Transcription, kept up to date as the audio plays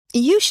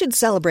You should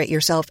celebrate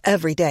yourself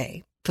every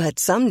day, but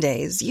some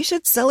days you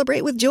should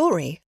celebrate with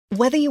jewelry.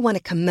 Whether you want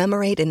to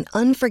commemorate an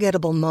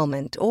unforgettable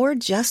moment or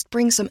just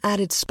bring some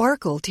added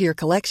sparkle to your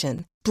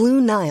collection,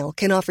 Blue Nile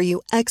can offer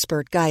you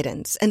expert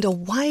guidance and a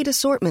wide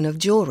assortment of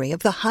jewelry of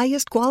the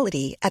highest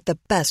quality at the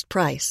best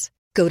price.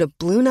 Go to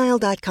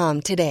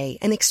BlueNile.com today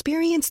and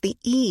experience the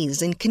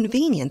ease and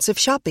convenience of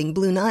shopping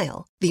Blue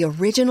Nile, the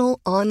original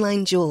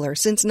online jeweler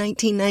since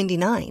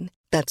 1999.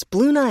 That's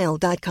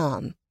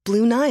BlueNile.com.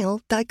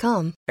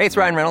 BlueNile.com. Hey, it's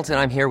Ryan Reynolds, and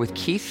I'm here with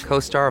Keith,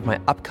 co-star of my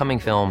upcoming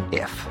film,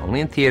 If, only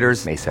in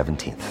theaters May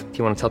 17th. Do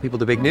you want to tell people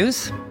the big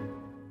news?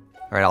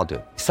 All right, I'll do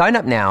it. Sign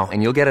up now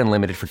and you'll get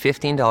unlimited for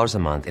 $15 a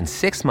month and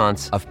 6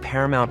 months of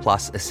Paramount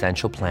Plus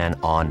Essential Plan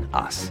on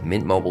us.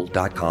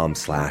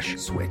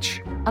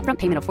 MintMobile.com/switch. Upfront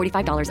payment of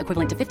 $45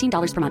 equivalent to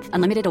 $15 per month.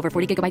 Unlimited over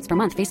 40 gigabytes per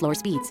month. Face lower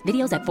speeds.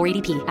 Videos at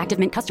 480p. Active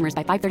Mint customers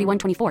by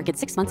 531.24 get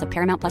 6 months of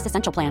Paramount Plus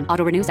Essential Plan.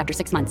 Auto renews after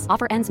 6 months.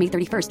 Offer ends May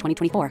 31st,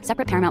 2024.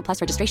 Separate Paramount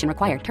Plus registration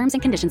required. Terms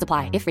and conditions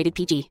apply if rated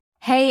PG.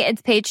 Hey,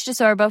 it's Paige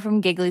DeSorbo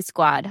from Giggly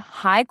Squad.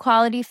 High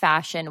quality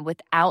fashion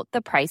without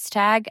the price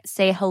tag.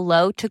 Say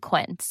hello to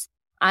Quince.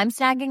 I'm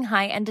snagging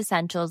high-end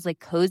essentials like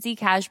cozy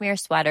cashmere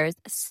sweaters,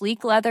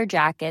 sleek leather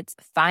jackets,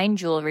 fine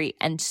jewelry,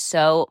 and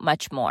so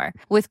much more.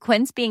 With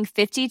Quince being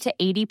 50 to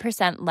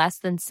 80% less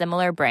than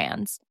similar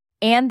brands.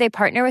 And they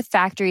partner with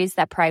factories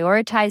that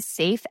prioritize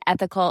safe,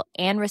 ethical,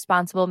 and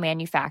responsible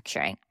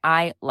manufacturing.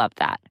 I love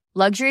that.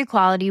 Luxury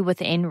quality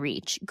within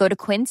reach. Go to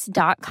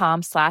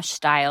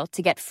quince.com/style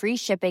to get free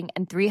shipping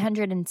and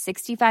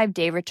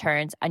 365-day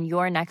returns on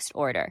your next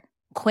order.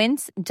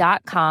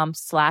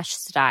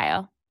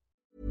 Quince.com/style.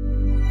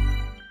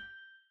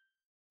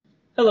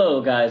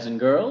 Hello, guys and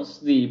girls.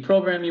 The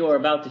program you are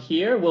about to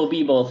hear will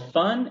be both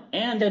fun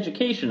and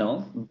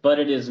educational, but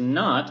it is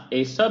not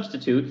a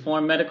substitute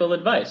for medical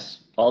advice.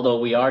 Although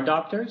we are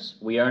doctors,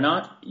 we are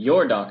not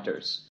your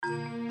doctors.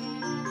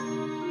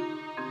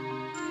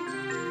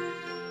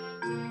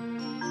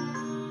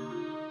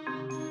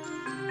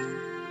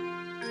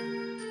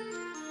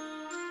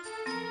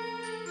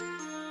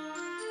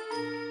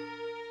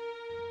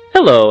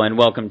 Hello and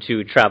welcome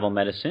to Travel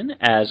Medicine.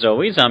 As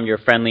always, I'm your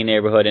friendly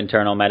neighborhood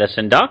internal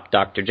medicine doc,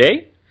 Dr.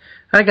 J.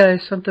 Hi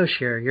guys, Santosh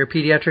here, your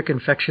pediatric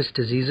infectious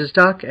diseases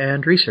doc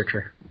and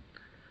researcher.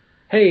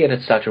 Hey, and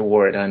it's Dr.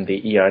 Ward. I'm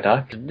the ER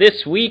doc.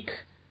 This week,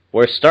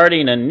 we're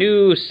starting a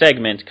new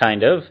segment,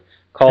 kind of,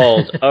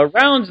 called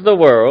Around the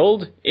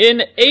World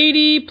in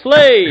 80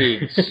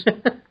 Plagues.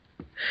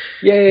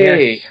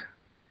 Yay! Yes.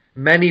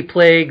 Many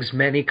plagues,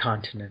 many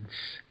continents.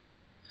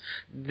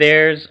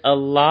 There's a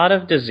lot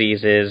of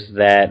diseases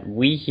that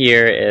we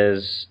here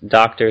as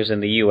doctors in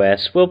the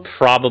U.S. will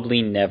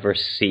probably never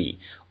see,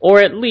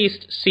 or at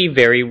least see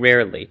very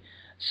rarely.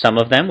 Some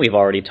of them we've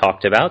already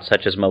talked about,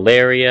 such as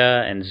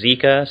malaria and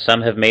Zika.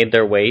 Some have made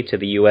their way to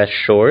the U.S.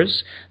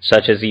 shores,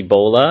 such as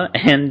Ebola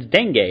and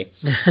dengue.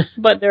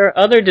 But there are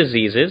other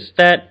diseases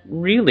that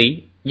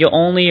really you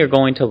only are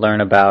going to learn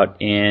about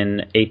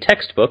in a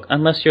textbook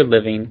unless you're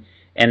living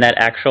in that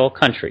actual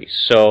country.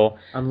 So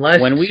unless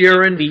when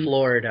you're in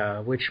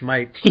Florida, which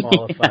might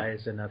qualify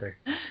as another.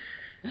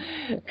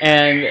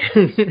 And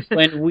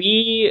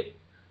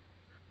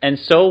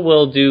so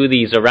we'll do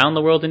these Around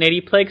the World in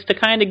 80 Plagues to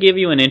kind of give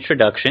you an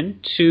introduction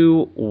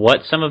to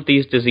what some of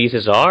these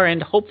diseases are,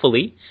 and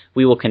hopefully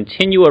we will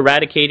continue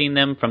eradicating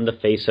them from the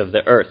face of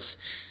the earth.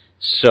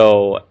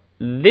 So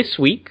this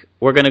week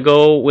we're going to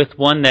go with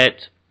one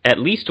that at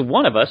least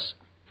one of us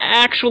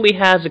actually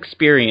has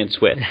experience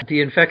with.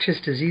 The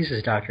infectious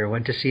diseases doctor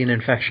went to see an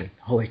infection.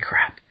 Holy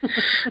crap.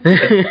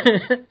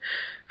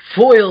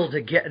 Foiled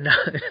again. No,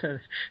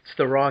 it's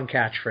the wrong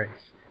catchphrase.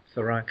 It's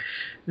the wrong.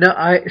 No,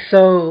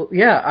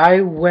 I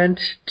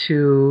went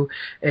to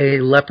a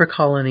leper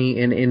colony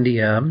in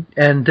India,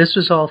 and this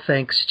was all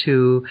thanks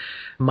to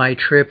my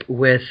trip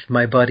with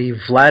my buddy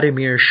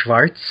Vladimir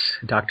Schwartz,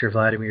 Dr.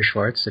 Vladimir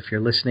Schwartz, if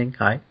you're listening,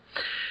 hi.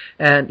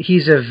 And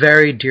he's a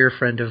very dear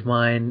friend of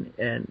mine,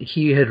 and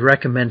he had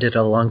recommended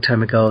a long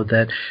time ago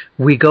that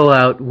we go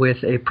out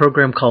with a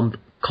program called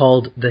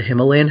the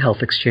Himalayan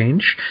Health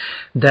Exchange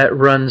that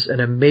runs an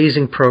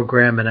amazing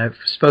program, and I've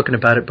spoken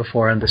about it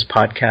before on this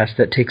podcast,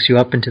 that takes you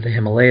up into the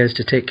Himalayas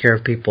to take care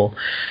of people.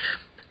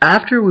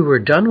 After we were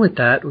done with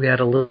that, we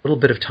had a little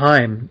bit of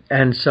time,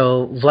 and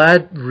so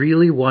Vlad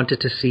really wanted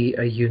to see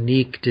a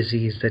unique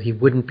disease that he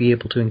wouldn't be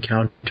able to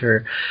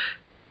encounter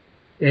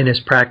in his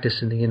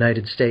practice in the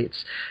United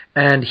States.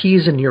 And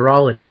he's a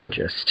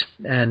neurologist,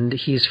 and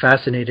he's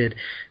fascinated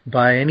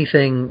by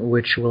anything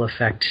which will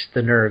affect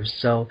the nerves.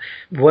 So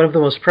one of the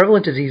most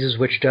prevalent diseases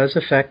which does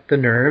affect the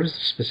nerves,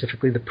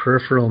 specifically the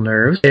peripheral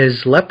nerves,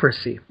 is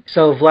leprosy.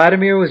 So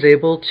Vladimir was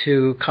able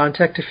to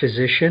contact a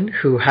physician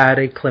who had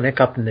a clinic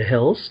up in the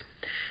hills,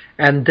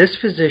 and this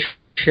physician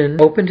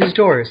opened his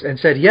doors and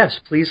said, yes,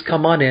 please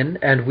come on in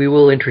and we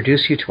will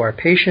introduce you to our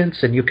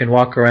patients and you can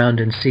walk around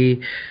and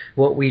see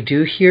what we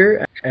do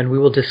here, and we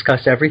will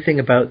discuss everything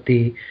about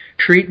the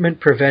treatment,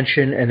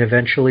 prevention, and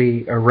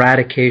eventually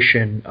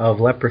eradication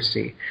of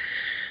leprosy.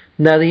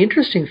 Now, the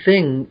interesting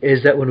thing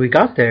is that when we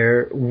got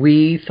there,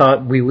 we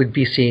thought we would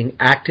be seeing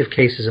active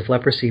cases of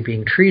leprosy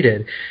being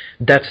treated.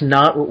 That's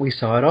not what we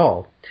saw at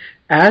all.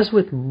 As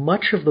with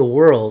much of the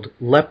world,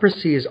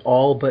 leprosy is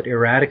all but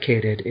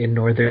eradicated in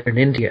northern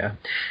India.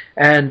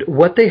 And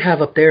what they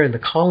have up there in the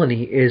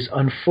colony is,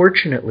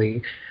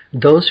 unfortunately,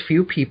 those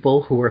few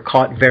people who were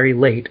caught very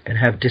late and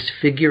have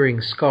disfiguring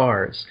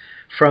scars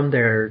from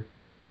their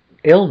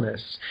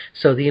illness.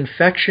 So the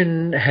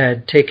infection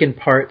had taken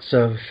parts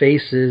of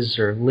faces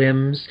or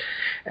limbs,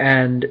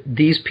 and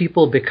these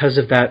people, because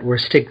of that, were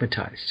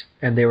stigmatized,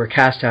 and they were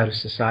cast out of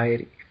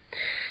society.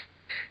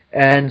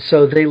 And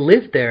so they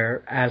lived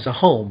there as a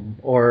home,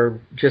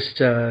 or just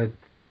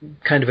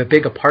kind of a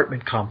big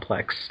apartment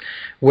complex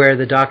where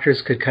the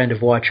doctors could kind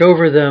of watch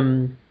over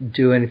them,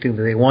 do anything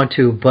that they want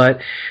to, but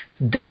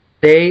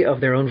they, of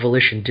their own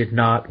volition, did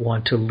not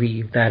want to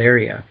leave that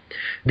area.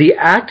 The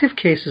active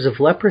cases of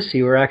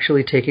leprosy were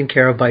actually taken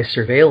care of by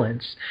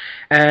surveillance,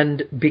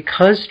 and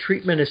because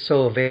treatment is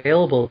so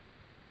available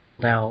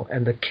now,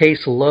 and the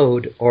case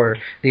load or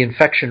the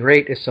infection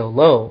rate is so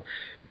low,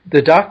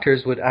 the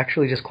doctors would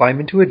actually just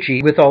climb into a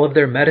jeep with all of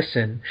their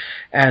medicine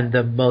and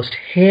the most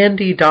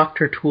handy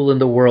doctor tool in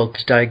the world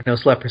to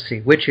diagnose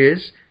leprosy, which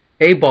is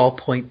a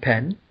ballpoint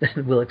pen.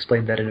 We'll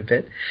explain that in a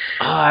bit.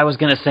 Oh, I was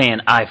going to say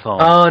an iPhone.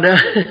 Oh, no.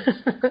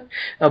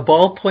 A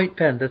ballpoint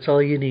pen, that's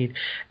all you need.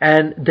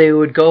 And they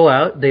would go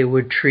out, they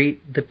would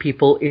treat the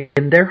people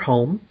in their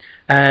home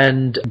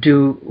and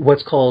do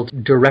what's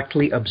called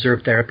directly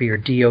observed therapy, or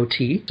DOT.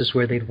 This is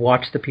where they'd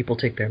watch the people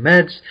take their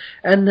meds,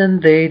 and then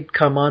they'd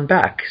come on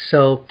back.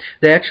 So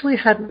they actually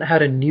hadn't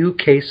had a new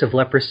case of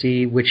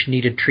leprosy which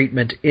needed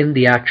treatment in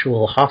the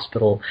actual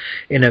hospital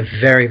in a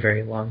very,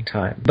 very long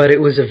time. But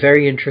it was a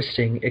very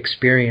interesting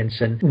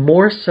experience, and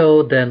more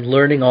so than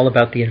learning all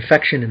about the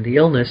infection and the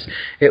illness,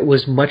 it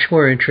was much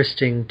more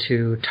interesting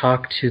to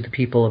talk to the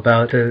people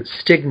about the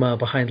stigma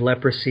behind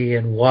leprosy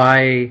and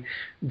why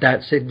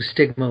that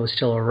stigma is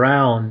still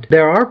around.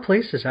 There are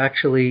places,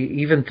 actually,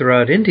 even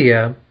throughout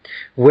India,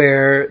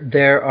 where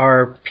there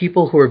are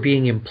people who are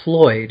being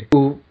employed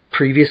who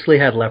previously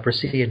had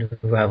leprosy and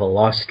who have a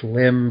lost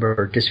limb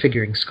or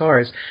disfiguring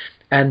scars,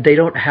 and they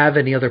don't have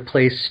any other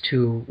place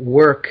to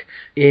work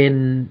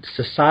in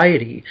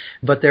society.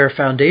 But there are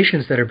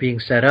foundations that are being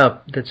set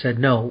up that said,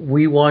 no,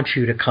 we want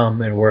you to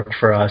come and work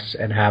for us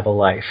and have a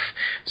life.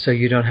 So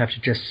you don't have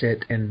to just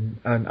sit in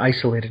an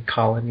isolated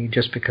colony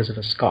just because of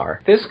a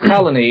scar. This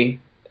colony,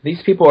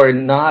 these people are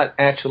not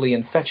actually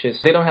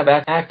infectious. They don't have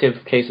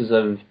active cases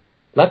of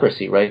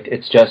leprosy, right?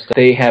 It's just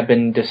they have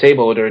been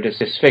disabled or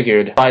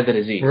disfigured by the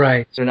disease.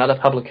 Right. They're not a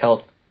public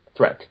health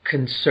threat.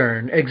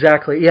 Concern,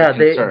 exactly. Yeah,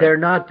 they're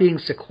not being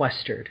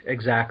sequestered,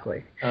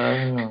 exactly.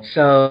 Oh.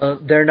 So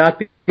they're not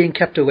being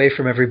kept away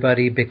from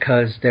everybody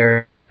because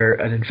they're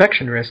an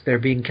infection risk. They're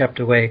being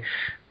kept away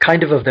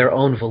kind of their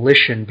own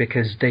volition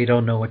because they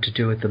don't know what to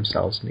do with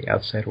themselves in the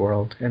outside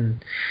world.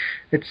 And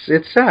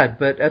it's sad,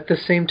 but at the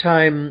same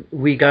time,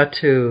 we got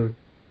to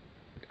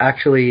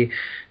actually,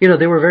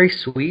 they were very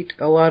sweet,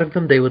 a lot of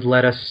them. They would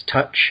let us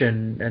touch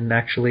and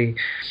actually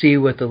see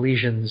what the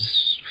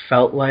lesions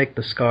felt like,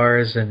 the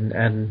scars,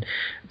 and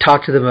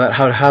talk to them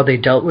about how they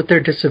dealt with their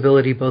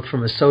disability, both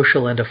from a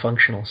social and a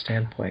functional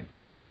standpoint.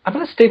 I'm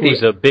going to state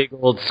Who's a big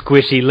old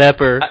squishy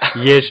leper?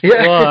 Yes, you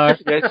are.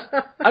 Yes.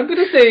 I'm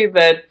going to say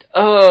that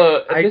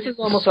this is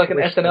almost like an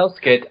SNL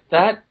skit.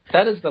 That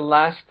is the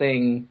last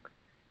thing,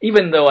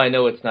 even though I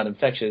know it's not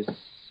infectious,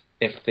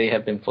 if they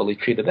have been fully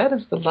treated, that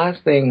is the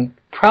last thing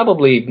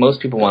probably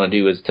most people want to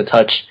do, is to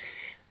touch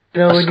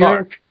a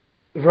scar.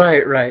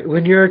 Right.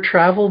 When you're a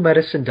travel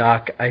medicine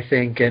doc, I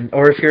think,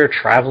 or if you're a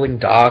traveling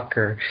doc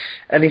or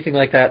anything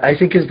like that, I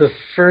think is the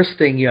first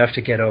thing you have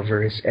to get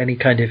over is any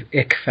kind of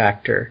ick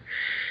factor,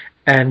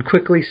 and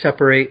quickly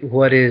separate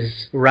what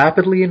is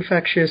rapidly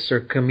infectious or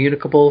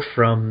communicable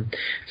from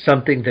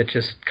something that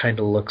just kind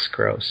of looks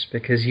gross,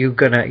 because you're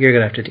gonna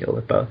have to deal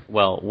with both.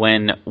 Well,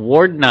 when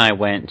Ward and I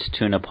went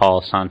to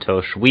Nepal,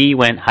 Santosh, we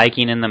went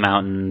hiking in the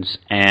mountains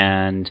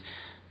and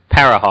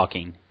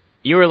parahawking.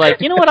 You were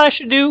like, you know what I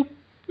should do?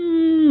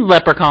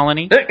 Leper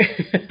colony. Good.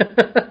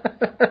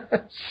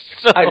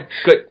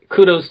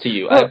 Kudos to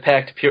you. I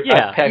packed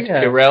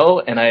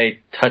Purell and I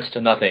touched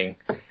nothing.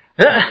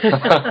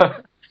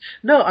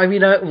 No, I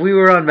mean, we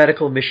were on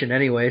medical mission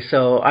anyway,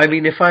 so, I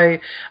mean, if I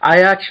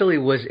actually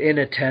was in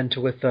a tent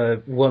with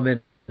a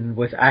woman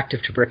with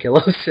active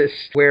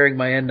tuberculosis, wearing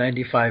my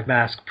N95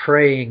 mask,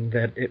 praying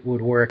that it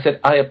would work.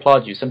 I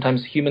applaud you.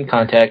 Sometimes human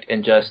contact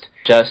and just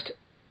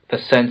the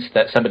sense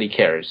that somebody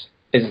cares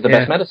is the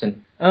best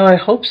medicine. Oh, I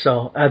hope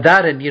so.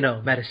 That and,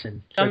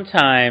 medicine.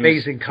 Sometimes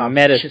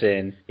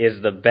medicine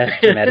is the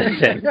best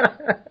medicine.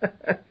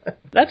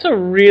 That's a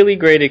really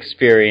great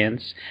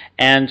experience,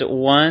 and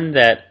one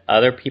that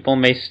other people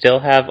may still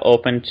have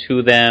open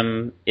to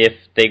them if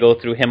they go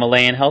through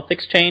Himalayan Health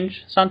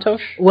Exchange,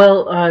 Santosh?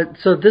 Well,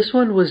 so this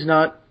one was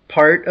not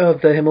part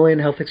of the Himalayan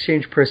Health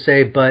Exchange per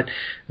se, but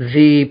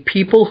the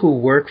people who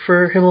work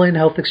for Himalayan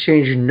Health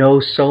Exchange know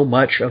so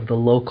much of the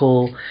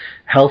local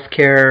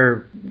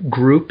healthcare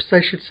groups,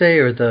 I should say,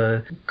 or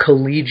the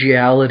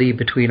collegiality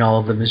between all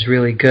of them is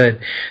really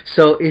good.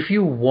 So if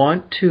you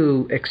want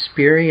to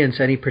experience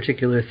any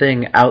particular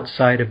thing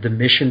outside of the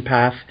mission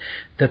path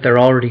that they're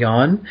already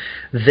on,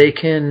 they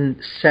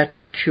can set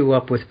you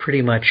up with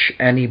pretty much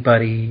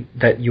anybody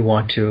that you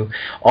want to,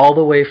 all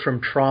the way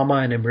from trauma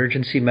and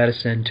emergency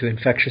medicine to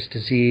infectious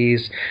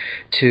disease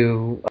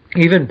to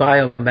even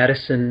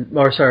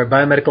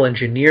biomedical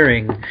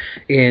engineering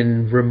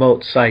in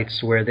remote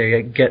sites where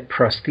they get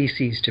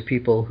prostheses to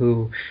people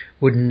who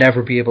would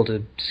never be able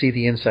to see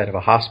the inside of a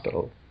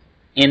hospital.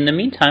 In the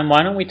meantime,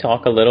 why don't we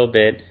talk a little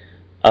bit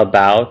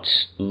about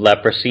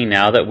leprosy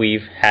now that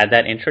we've had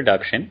that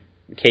introduction?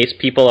 In case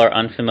people are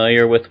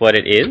unfamiliar with what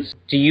it is,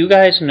 do you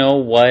guys know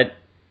what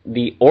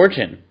the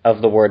origin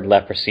of the word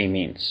leprosy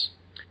means?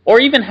 Or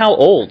even how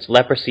old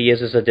leprosy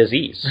is as a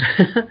disease?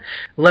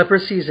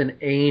 Leprosy is an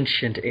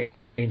ancient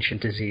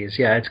disease.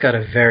 Yeah, it's got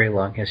a very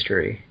long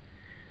history.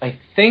 I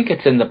think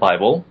it's in the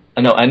Bible.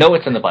 No, I know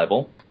it's in the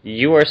Bible.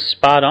 You are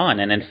spot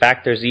on, and in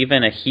fact there's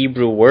even a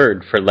Hebrew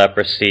word for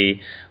leprosy,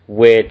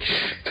 which,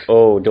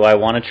 do I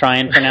want to try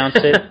and pronounce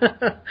it?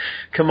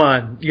 Come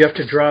on, you have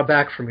to draw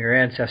back from your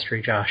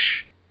ancestry,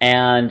 Josh.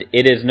 And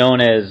it is known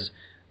as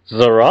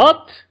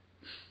Zarat?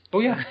 Oh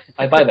yeah,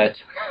 I buy that.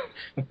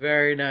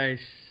 Very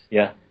nice.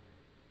 Yeah.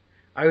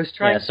 I was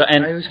trying to get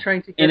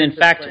and in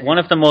fact, one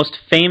of the most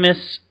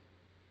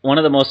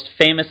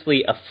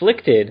famously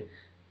afflicted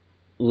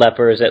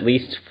lepers, at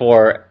least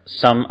for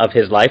some of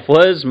his life,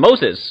 was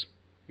Moses.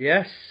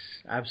 Yes,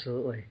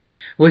 absolutely.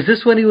 Was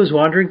this when he was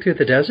wandering through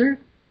the desert?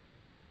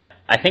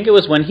 I think it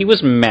was when he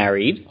was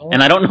married,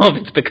 and I don't know if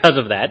it's because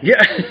of that.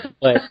 Yeah.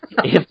 But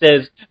it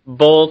says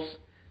both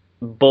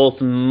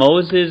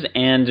Moses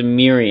and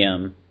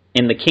Miriam,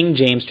 in the King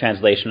James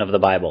translation of the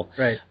Bible,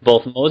 right,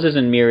 both Moses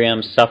and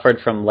Miriam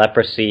suffered from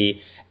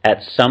leprosy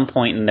at some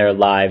point in their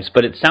lives.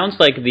 But it sounds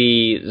like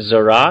the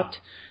Zarat,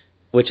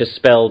 which is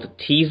spelled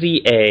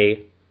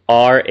Tzaraat,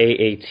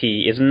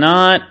 is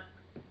not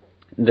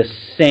the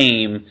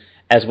same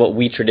as what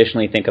we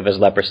traditionally think of as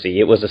leprosy.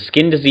 It was a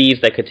skin disease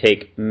that could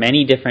take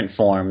many different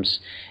forms,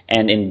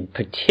 and in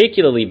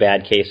particularly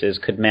bad cases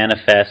could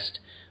manifest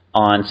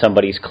on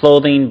somebody's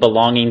clothing,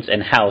 belongings,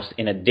 and house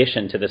in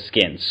addition to the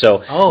skin.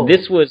 So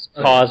this was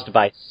caused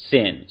by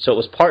sin. So it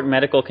was part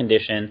medical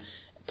condition,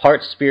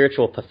 part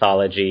spiritual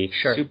pathology.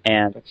 Sure.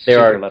 And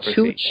there are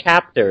two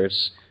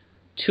chapters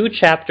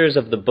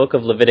of the book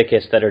of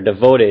Leviticus that are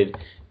devoted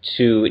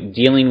to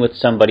dealing with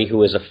somebody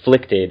who is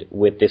afflicted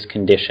with this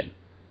condition.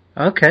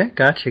 Okay,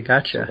 gotcha.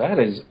 So that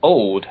is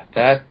old.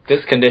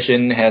 This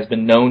condition has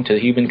been known to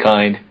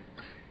humankind,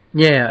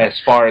 as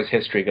far as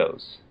history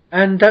goes.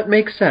 And that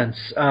makes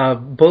sense.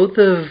 Both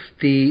of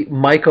the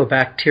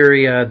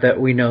mycobacteria that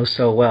we know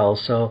so well.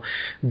 So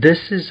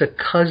this is a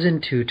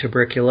cousin to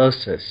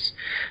tuberculosis.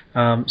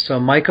 So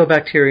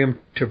Mycobacterium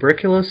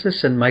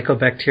tuberculosis and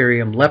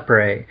Mycobacterium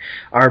leprae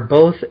are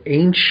both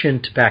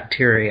ancient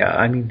bacteria.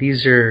 I mean,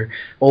 these are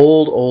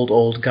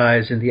old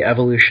guys in the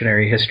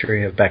evolutionary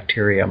history of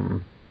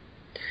bacterium.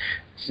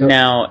 So,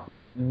 now,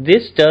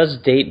 this does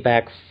date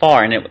back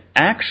far, and it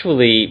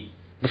actually,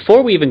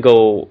 before we even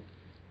go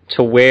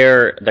to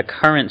where the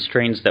current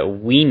strains that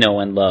we know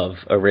and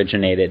love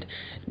originated,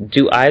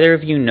 do either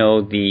of you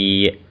know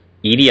the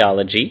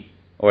etiology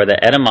or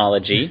the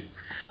etymology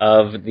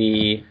of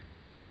the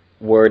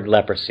word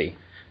leprosy?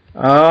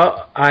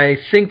 I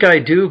think I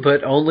do,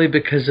 but only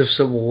because of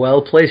some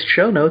well-placed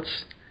show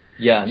notes.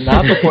 Yeah,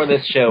 not before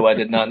this show. I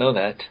did not know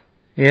that.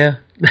 Yeah.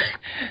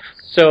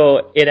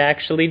 So it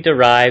actually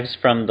derives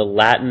from the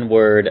Latin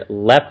word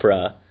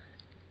lepra,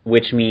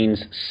 which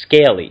means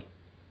scaly,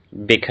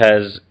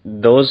 because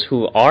those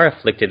who are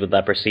afflicted with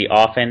leprosy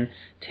often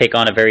take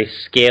on a very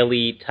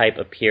scaly type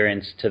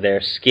appearance to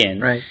their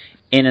skin, right,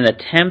 in an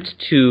attempt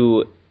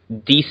to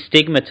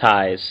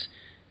destigmatize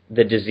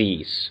the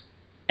disease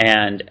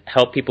and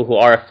help people who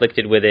are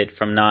afflicted with it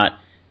from not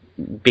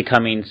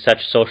becoming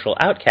such social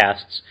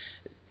outcasts.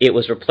 It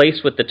was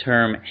replaced with the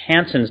term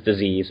Hansen's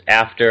disease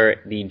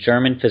after the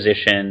German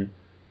physician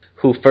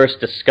who first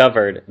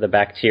discovered the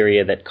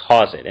bacteria that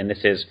cause it. And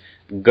this is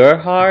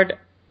Gerhard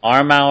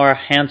Armauer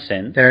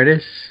Hansen. There it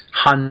is.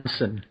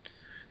 Hansen.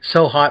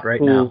 So hot right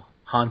now.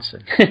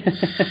 Hansen.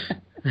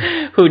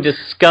 Who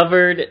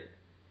discovered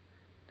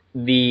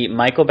the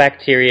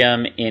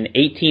Mycobacterium in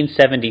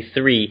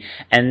 1873,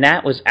 and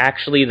that was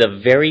actually the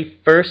very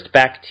first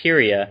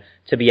bacteria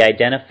to be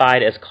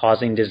identified as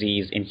causing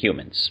disease in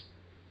humans.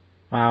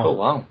 Wow. Oh,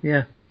 wow.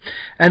 Yeah.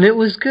 And it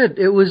was good.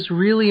 It was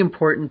really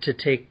important to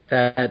take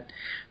that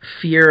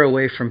fear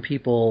away from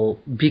people,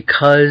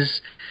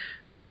 because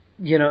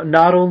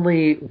not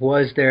only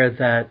was there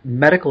that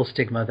medical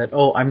stigma that,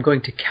 oh, I'm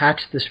going to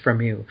catch this from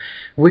you,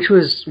 which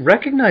was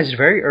recognized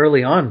very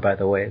early on, by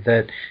the way,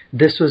 that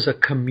this was a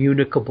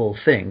communicable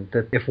thing,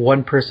 that if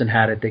one person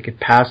had it, they could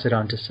pass it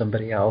on to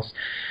somebody else.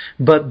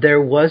 But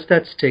there was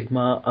that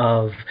stigma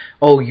of,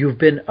 oh, you've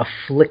been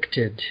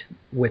afflicted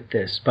with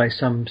this by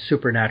some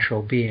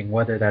supernatural being,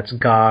 whether that's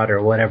God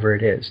or whatever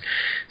it is.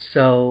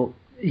 So,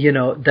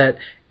 that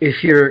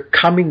if you're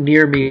coming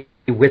near me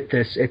with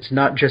this, it's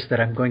not just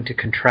that I'm going to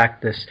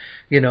contract this,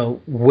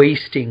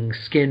 wasting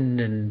skin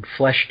and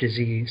flesh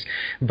disease,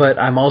 but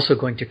I'm also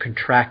going to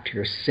contract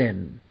your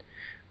sin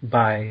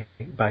by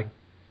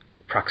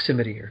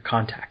proximity or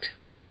contact.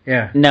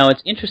 Yeah. Now,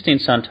 it's interesting,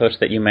 Santosh,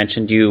 that you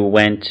mentioned you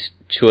went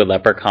to a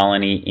leper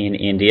colony in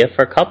India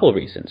for a couple of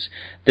reasons.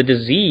 The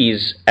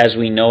disease, as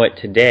we know it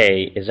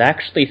today, is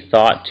actually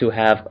thought to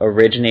have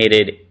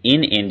originated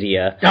in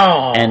India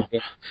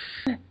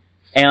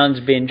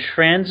and been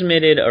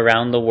transmitted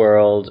around the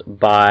world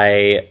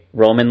by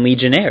Roman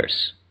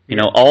legionnaires.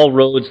 All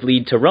roads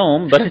lead to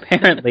Rome, but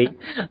apparently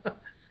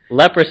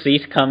leprosy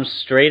comes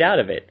straight out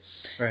of it.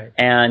 Right.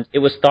 And it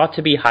was thought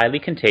to be highly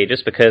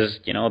contagious because,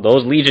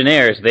 those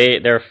legionnaires,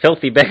 they're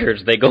filthy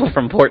beggars. They go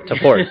from port to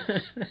port.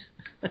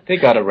 They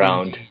got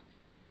around.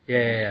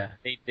 Yeah.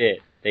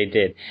 They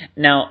did.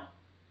 Now,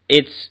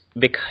 it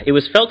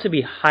was felt to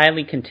be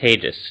highly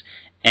contagious,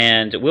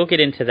 and we'll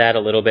get into that a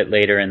little bit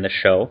later in the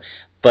show.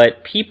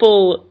 But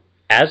people,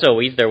 as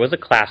always, there was a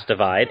class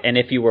divide, and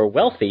if you were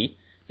wealthy,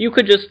 you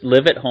could just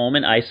live at home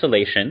in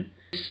isolation,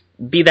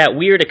 be that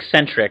weird,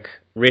 eccentric,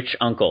 rich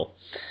uncle.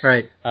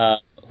 Right.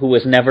 Who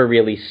was never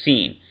really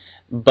seen.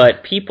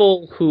 But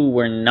people who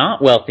were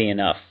not wealthy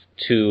enough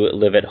to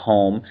live at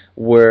home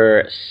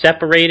were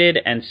separated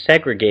and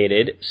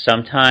segregated,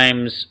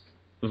 sometimes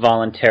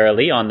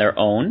voluntarily on their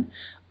own,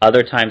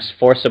 other times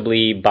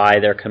forcibly by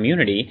their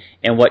community,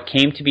 in what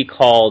came to be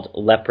called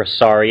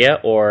leprosaria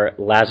or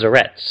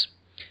lazarettes.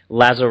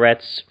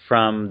 Lazarettes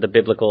from the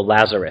biblical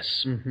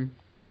Lazarus. Mm-hmm.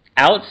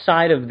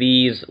 Outside of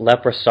these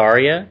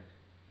leprosaria,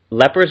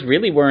 lepers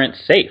really weren't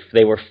safe.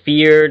 They were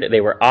feared,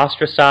 they were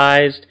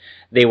ostracized,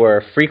 they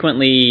were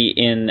frequently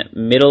in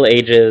Middle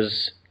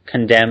Ages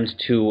condemned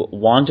to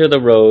wander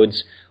the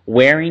roads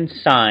wearing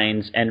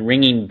signs and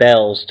ringing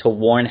bells to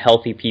warn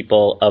healthy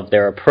people of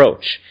their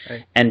approach.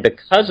 Right. And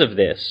because of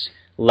this,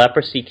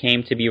 leprosy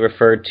came to be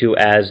referred to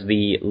as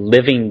the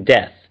living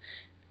death.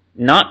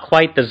 Not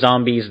quite the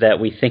zombies that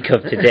we think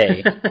of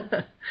today.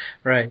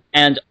 Right.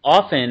 And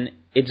often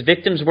its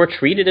victims were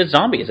treated as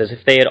zombies, as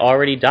if they had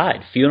already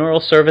died. Funeral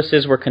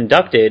services were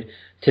conducted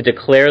to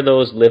declare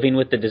those living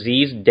with the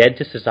disease dead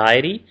to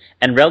society,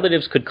 and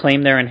relatives could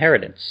claim their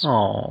inheritance.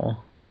 Aww.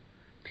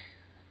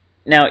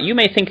 Now, you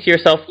may think to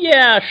yourself,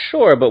 yeah,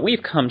 sure, but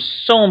we've come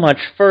so much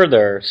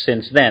further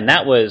since then.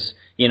 That was,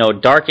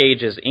 Dark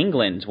Ages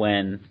England,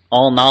 when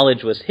all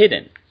knowledge was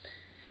hidden.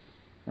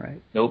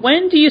 Right. Nope.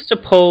 When do you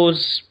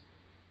suppose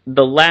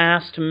the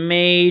last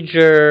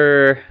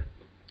major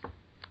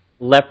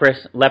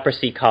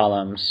leprosy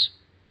columns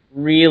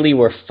really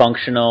were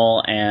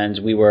functional and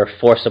we were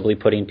forcibly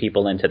putting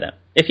people into them?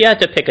 If you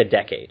had to pick a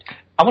decade.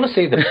 I want to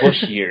say the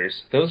Bush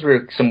years. Those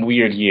were some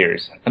weird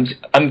years.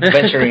 I'm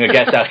venturing a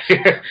guess out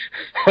here.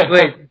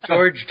 Wait,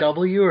 George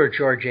W. or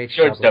George H.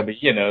 George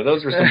W.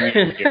 Those were some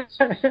weird years.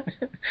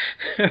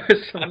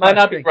 I might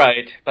not be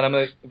right, but I'm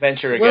going to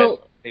venture a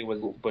guess. It was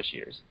Bush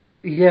years.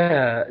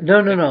 Yeah.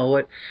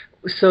 No.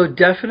 So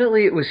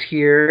definitely it was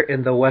here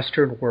in the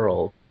Western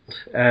world.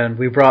 And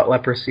we brought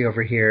leprosy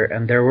over here,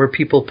 and there were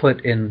people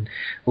put in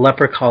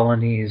leper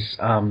colonies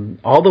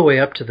all the way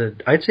up to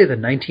I'd say the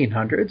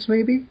 1900s,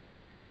 maybe?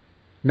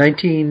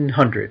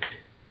 1900.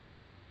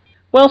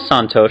 Well,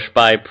 Santosh,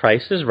 by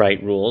Price is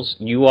Right rules,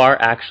 you are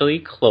actually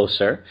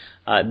closer.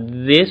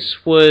 This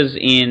was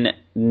in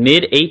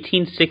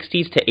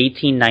mid-1860s to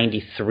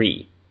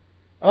 1893.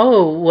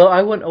 Oh, well,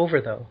 I went over,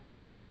 though.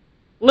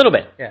 A little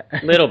bit. Yeah.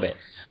 Little bit.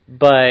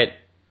 But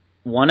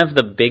one of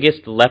the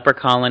biggest leper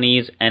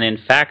colonies, and in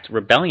fact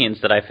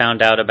rebellions that I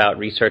found out about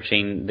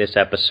researching this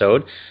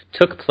episode,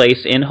 took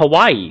place in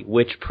Hawaii,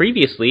 which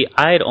previously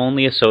I had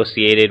only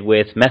associated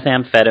with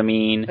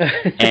methamphetamine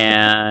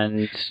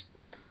and,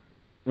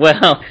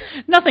 well,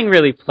 nothing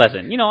really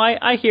pleasant.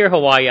 I hear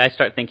Hawaii, I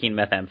start thinking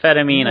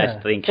methamphetamine, Yeah.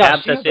 I think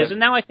Josh, abscesses, and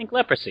now I think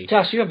leprosy.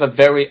 Josh, you have a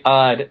very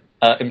odd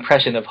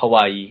impression of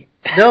Hawaii.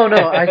 No,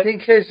 I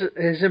think his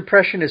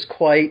impression is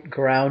quite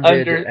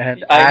grounded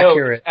and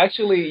accurate.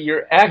 Actually,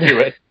 you're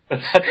accurate, but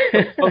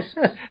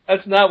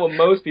that's not what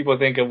most people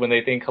think of when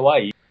they think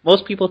Hawaii.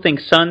 Most people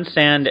think sun,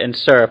 sand, and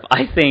surf.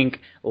 I think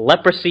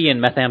leprosy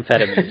and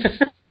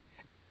methamphetamine.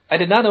 I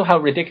did not know how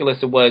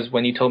ridiculous it was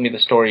when you told me the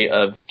story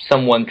of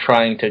someone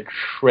trying to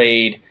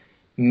trade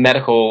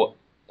medical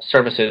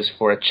services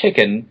for a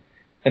chicken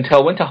until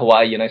I went to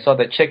Hawaii and I saw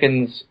that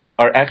chickens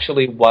are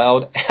actually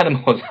wild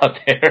animals out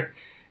there.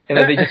 And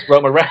then they just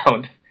roam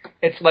around.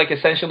 It's like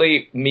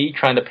essentially me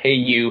trying to pay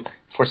you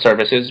for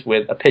services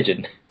with a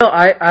pigeon. No,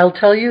 I'll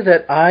tell you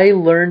that I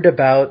learned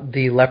about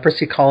the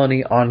leprosy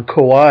colony on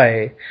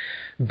Kauai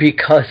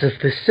because of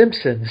The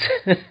Simpsons.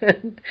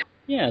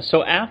 Yeah,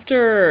 so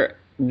after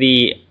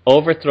the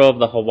overthrow of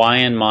the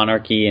Hawaiian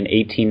monarchy in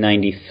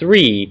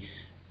 1893,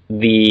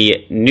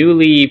 the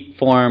newly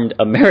formed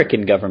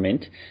American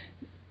government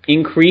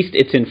increased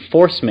its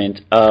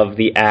enforcement of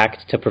the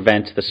act to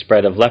prevent the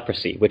spread of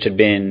leprosy, which had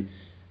been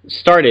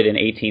started in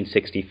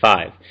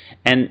 1865.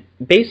 And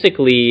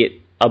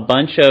basically, a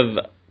bunch of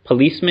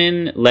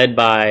policemen led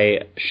by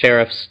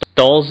Sheriff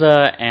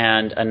Stolza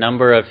and a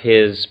number of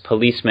his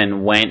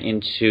policemen went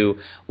into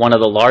one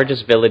of the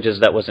largest villages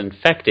that was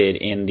infected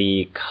in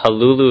the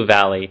Kalulu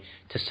Valley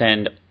to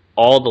send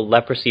all the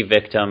leprosy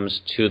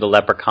victims to the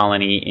leper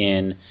colony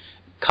in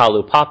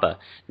Kalupapa.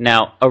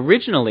 Now,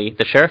 originally,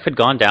 the sheriff had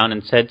gone down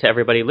and said to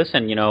everybody,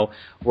 listen,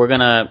 we're going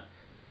to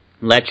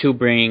let you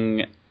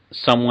bring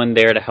someone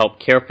there to help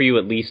care for you,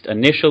 at least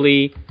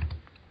initially,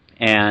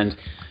 and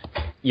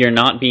you're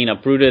not being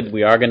uprooted.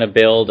 We are going to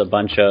build a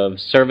bunch of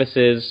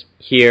services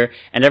here.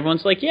 And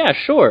everyone's like, yeah,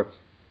 sure.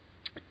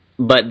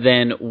 But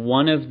then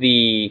one of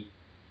the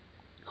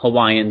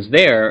Hawaiians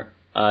there,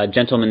 a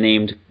gentleman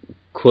named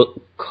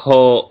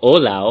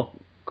Ko'olau,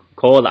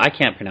 I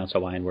can't pronounce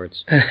Hawaiian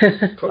words.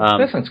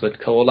 That sounds good,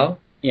 Ko'olau.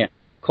 Yeah,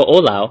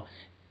 Ko'olau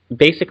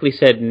basically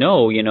said,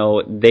 no,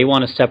 they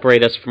want to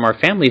separate us from our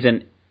families.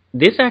 And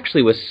this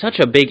actually was such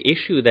a big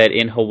issue that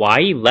in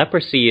Hawaii,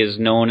 leprosy is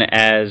known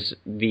as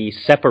the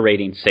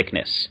separating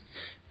sickness,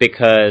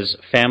 because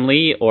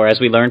family, or as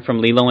we learned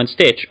from Lilo and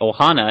Stitch,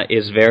 ohana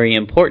is very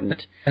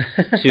important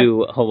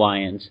to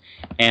Hawaiians.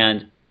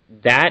 And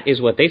that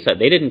is what they said.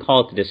 They didn't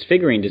call it the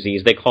disfiguring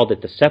disease, they called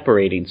it the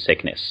separating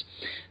sickness.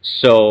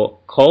 So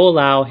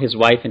Ko'olau, his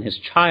wife, and his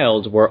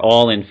child were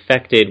all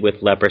infected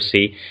with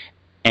leprosy,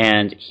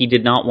 and he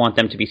did not want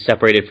them to be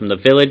separated from the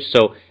village,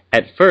 so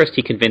at first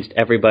he convinced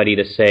everybody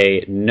to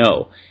say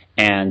no,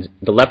 and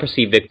the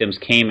leprosy victims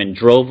came and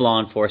drove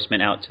law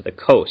enforcement out to the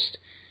coast.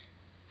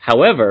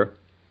 However,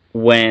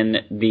 when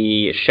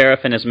the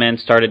sheriff and his men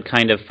started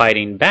kind of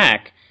fighting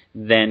back,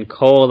 then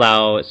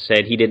Ko'olau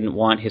said he didn't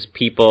want his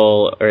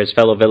people or his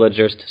fellow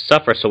villagers to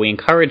suffer, so he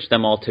encouraged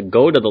them all to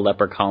go to the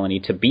leper colony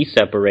to be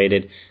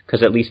separated,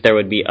 because at least there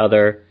would be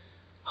other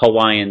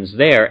Hawaiians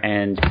there.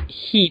 And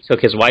he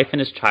took his wife and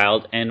his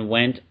child and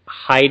went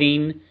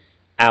hiding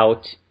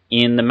out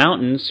in the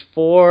mountains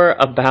for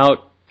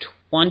about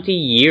 20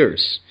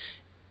 years,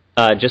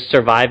 just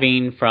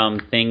surviving from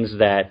things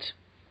that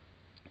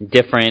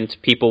different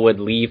people would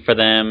leave for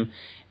them.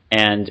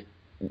 And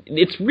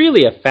it's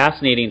really a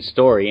fascinating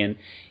story, and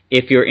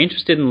if you're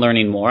interested in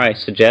learning more, I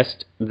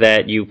suggest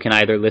that you can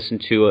either listen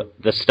to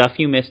the Stuff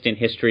You Missed in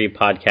History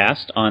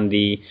podcast on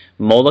the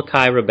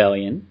Molokai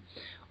Rebellion,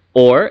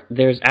 or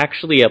there's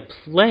actually a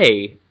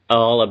play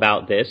all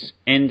about this,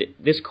 and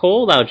this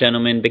Ko'olau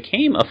gentleman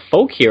became a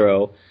folk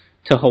hero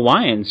to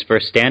Hawaiians for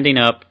standing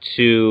up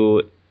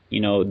to,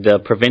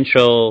 the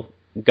provincial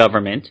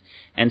government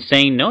and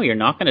saying, no, you're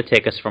not going to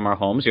take us from our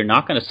homes, you're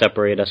not going to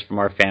separate us from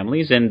our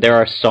families. And there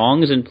are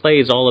songs and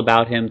plays all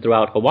about him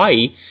throughout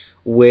Hawaii,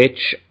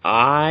 which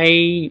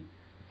I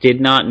did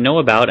not know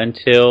about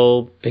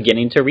until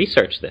beginning to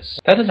research this.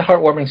 That is a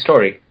heartwarming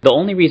story. The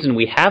only reason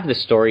we have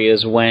this story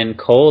is when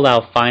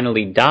Ko'olau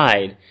finally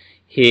died,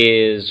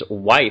 his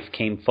wife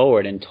came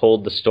forward and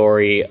told the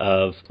story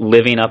of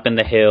living up in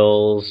the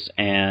hills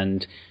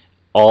and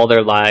all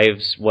their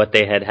lives, what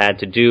they had had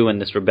to do in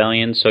this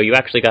rebellion. So you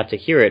actually got to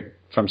hear it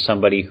from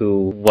somebody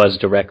who was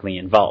directly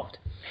involved.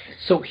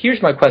 So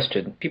here's my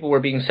question. People were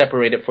being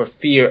separated for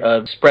fear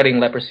of spreading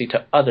leprosy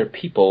to other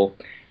people.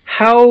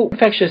 How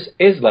infectious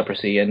is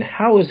leprosy, and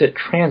how is it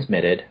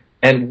transmitted?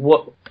 And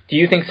what do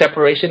you think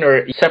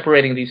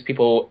separating these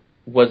people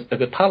was a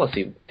good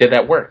policy? Did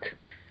that work?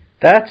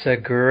 That's a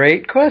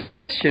great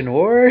question,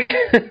 Ward.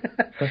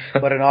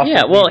 What an awesome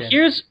Yeah, well,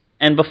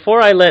 and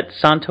before I let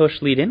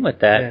Santosh lead in with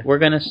that, we're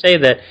going to say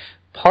that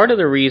part of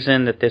the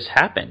reason that this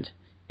happened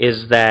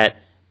is that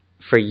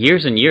for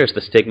years and years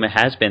the stigma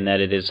has been that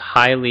it is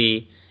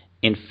highly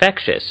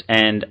infectious,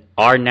 and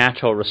our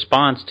natural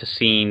response to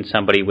seeing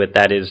somebody with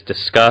that is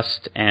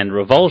disgust and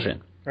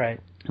revulsion. Right.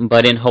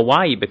 But in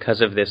Hawaii, because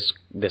of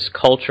this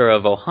culture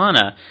of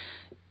ohana,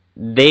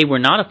 they were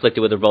not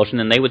afflicted with revulsion,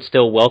 and they would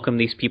still welcome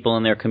these people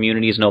in their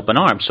communities in open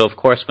arms. So, of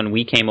course, when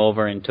we came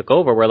over and took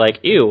over, we're like,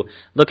 ew,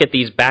 look at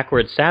these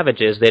backward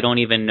savages. They don't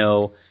even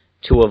know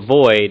to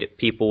avoid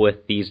people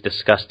with these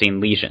disgusting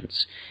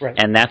lesions. Right.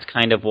 And that's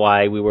kind of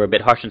why we were a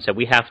bit harsh and said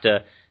we have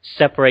to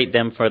separate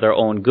them for their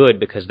own good,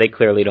 because they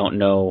clearly don't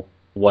know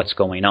what's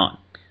going on.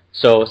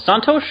 So,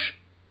 Santosh,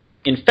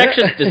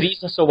 infectious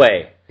disease us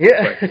away.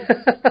 Yeah.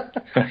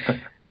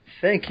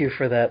 Thank you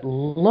for that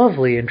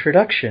lovely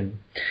introduction.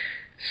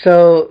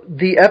 So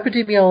the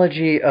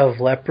epidemiology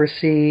of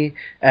leprosy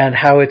and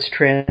how it's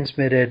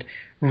transmitted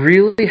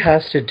really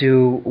has to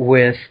do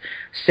with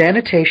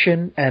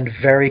sanitation and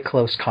very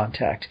close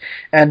contact.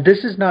 And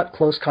this is not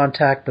close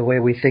contact the way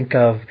we think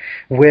of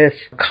with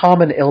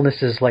common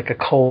illnesses like a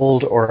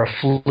cold or a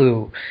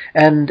flu.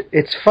 And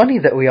it's funny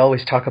that we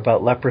always talk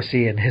about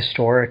leprosy and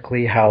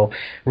historically how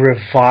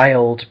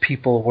reviled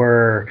people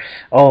were.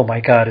 Oh my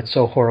God, it's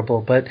so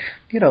horrible. But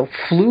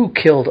flu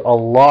killed a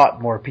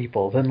lot more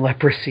people than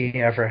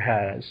leprosy ever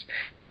has.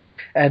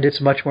 And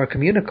it's much more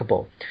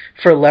communicable.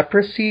 For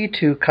leprosy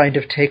to kind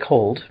of take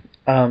hold,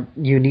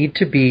 you need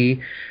to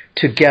be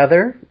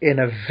together in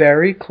a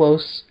very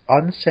close,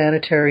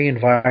 unsanitary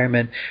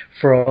environment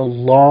for a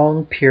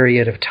long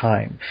period of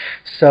time.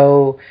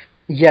 So,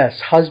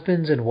 yes,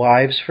 husbands and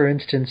wives, for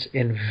instance,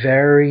 in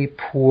very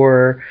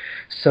poor,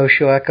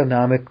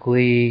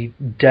 socioeconomically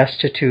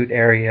destitute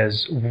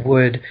areas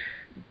would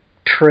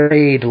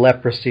trade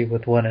leprosy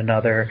with one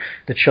another.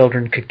 The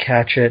children could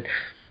catch it.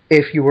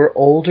 If you were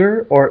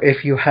older or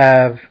if you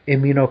have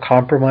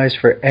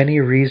immunocompromised for any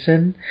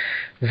reason,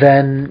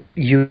 then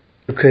you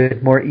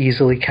could more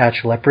easily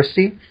catch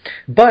leprosy.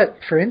 But,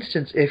 for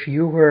instance, if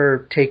you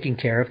were taking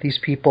care of these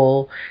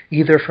people,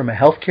 either from a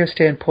healthcare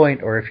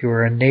standpoint or if you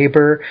were a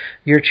neighbor,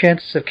 your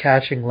chances of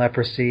catching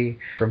leprosy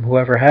from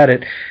whoever had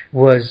it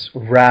was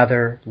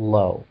rather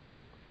low.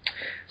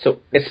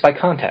 So it's by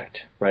contact,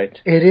 right?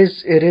 It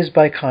is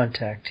by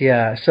contact,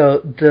 yeah. So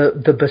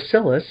the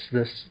bacillus,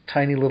 this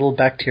tiny little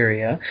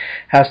bacteria,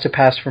 has to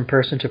pass from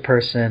person to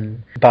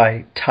person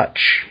by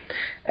touch.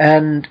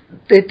 And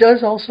it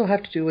does also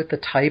have to do with the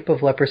type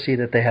of leprosy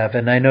that they have.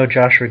 And I know,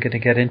 Josh, we're going to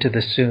get into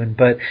this soon,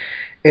 but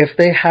if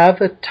they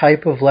have a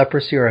type of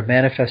leprosy or a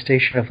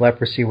manifestation of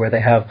leprosy where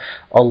they have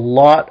a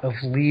lot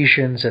of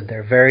lesions and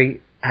they're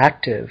very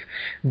active,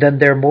 then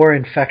they're more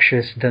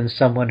infectious than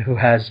someone who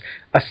has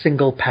a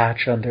single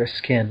patch on their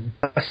skin.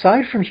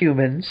 Aside from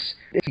humans,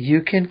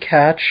 you can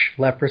catch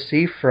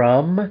leprosy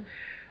from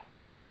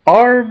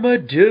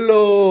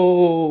armadillos.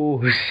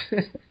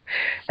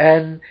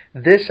 And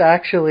this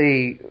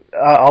actually,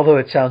 although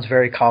it sounds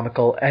very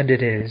comical, and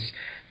it is,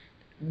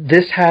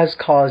 this has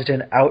caused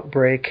an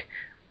outbreak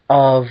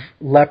of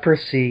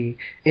leprosy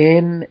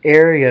in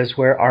areas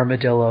where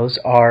armadillos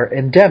are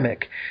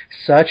endemic,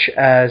 such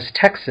as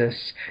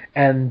Texas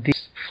and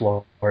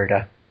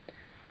Florida.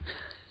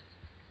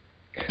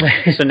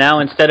 So now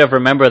instead of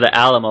remember the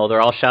Alamo,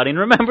 they're all shouting,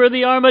 remember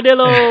the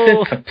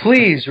armadillo!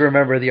 Please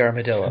remember the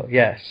armadillo,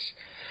 yes.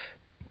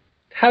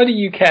 How do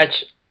you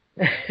catch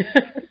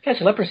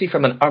leprosy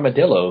from an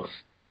armadillo?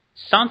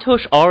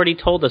 Santosh already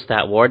told us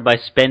that, Ward, by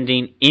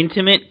spending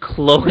intimate,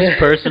 close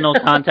personal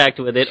contact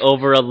with it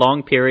over a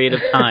long period of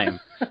time.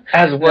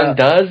 As one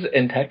does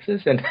in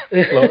Texas and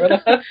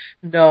Florida?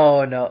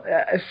 No.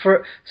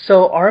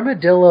 So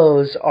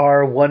armadillos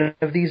are one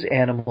of these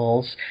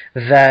animals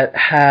that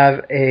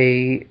have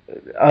a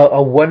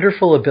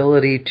wonderful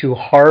ability to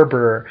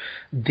harbor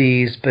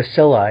these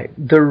bacilli.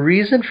 The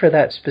reason for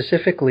that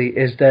specifically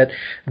is that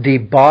the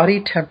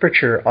body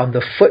temperature on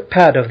the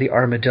footpad of the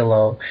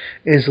armadillo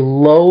is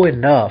low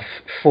enough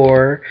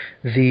for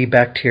the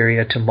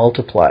bacteria to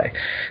multiply.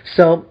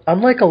 So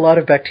unlike a lot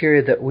of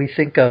bacteria that we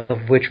think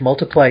of which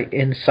multiply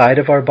inside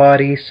of our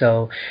body,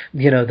 so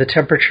the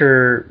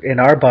temperature in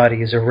our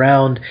body is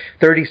around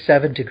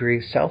 37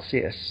 degrees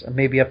Celsius,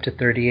 maybe up to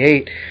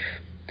 38.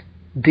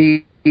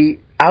 The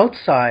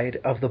outside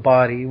of the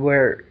body,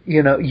 where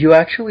you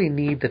actually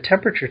need the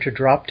temperature to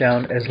drop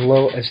down as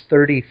low as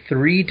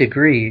 33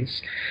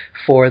 degrees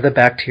for the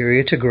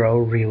bacteria to grow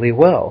really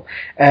well.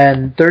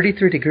 And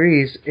 33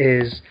 degrees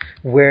is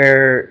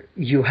where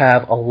you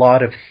have a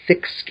lot of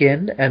thick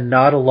skin and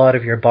not a lot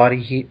of your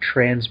body heat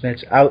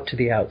transmits out to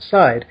the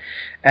outside.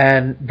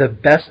 And the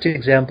best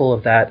example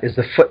of that is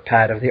the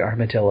footpad of the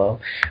armadillo,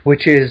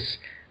 which is,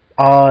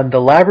 on the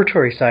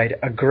laboratory side,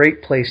 a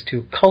great place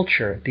to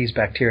culture these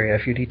bacteria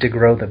if you need to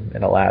grow them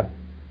in a lab.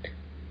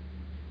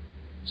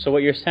 So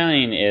what you're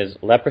saying is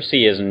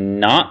leprosy is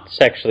not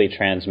sexually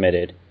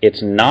transmitted,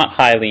 it's not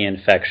highly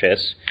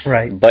infectious,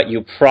 right? But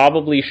you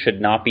probably should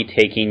not be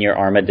taking your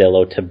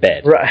armadillo to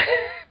bed. Right.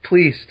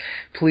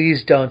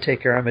 Please don't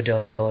take your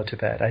armadillo to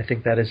bed. I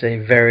think that is a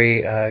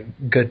very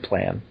good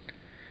plan.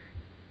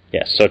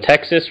 Yes, so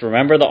Texas,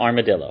 remember the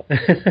armadillo.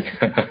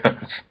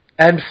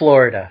 And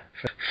Florida.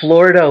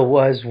 Florida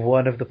was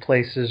one of the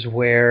places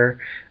where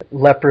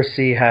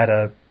leprosy had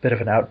a bit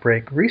of an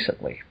outbreak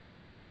recently.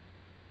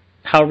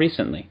 How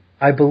recently?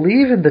 I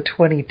believe in the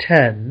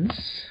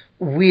 2010s.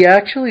 We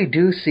actually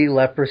do see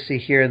leprosy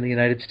here in the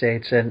United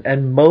States,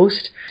 and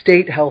most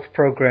state health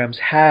programs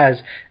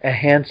has a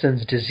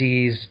Hansen's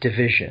disease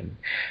division.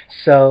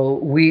 So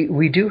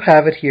we do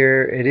have it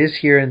here. It is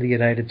here in the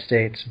United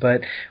States,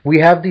 but we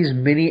have these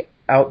mini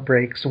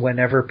outbreaks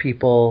whenever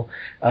people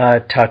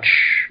touch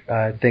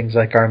things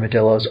like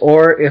armadillos,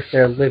 or if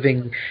they're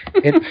living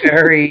in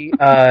very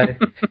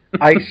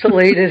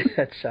isolated,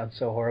 that sounds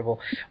so horrible,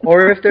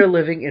 or if they're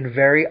living in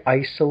very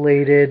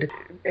isolated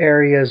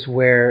areas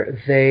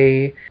where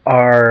they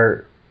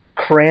are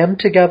crammed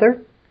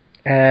together,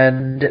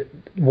 and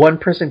one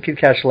person could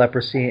catch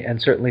leprosy and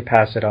certainly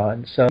pass it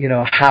on. So,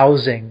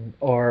 housing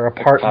or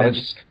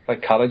apartments.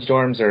 Like college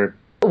dorms or...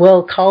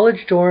 Well,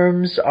 college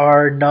dorms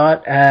are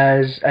not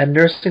as, and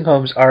nursing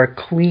homes are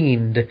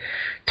cleaned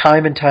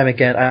time and time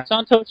again.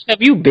 Santosh,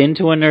 have you been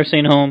to a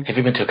nursing home? Have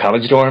you been to a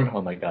college dorm?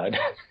 Oh my God.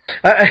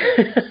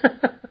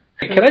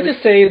 Can I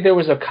just say there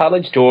was a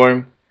college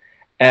dorm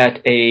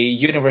at a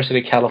University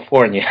of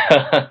California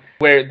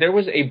where there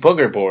was a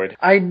booger board.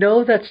 I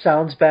know that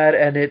sounds bad,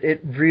 and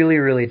it really,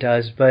 really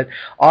does, but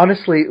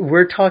honestly,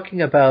 we're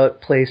talking about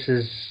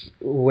places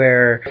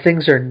where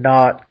things are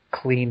not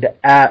cleaned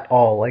at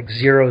all, like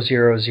 0,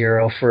 0,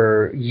 0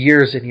 for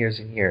years and years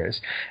and years.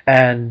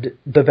 And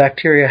the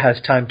bacteria has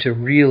time to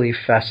really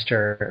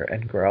fester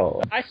and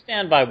grow. I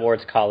stand by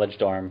Ward's college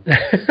dorm.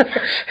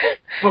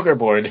 Booger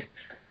board.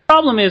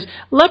 Problem is,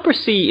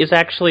 leprosy is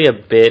actually a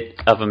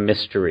bit of a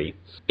mystery.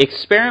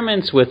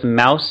 Experiments with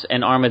mouse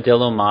and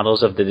armadillo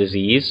models of the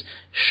disease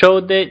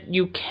showed that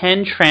you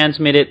can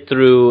transmit it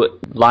through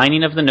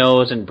lining of the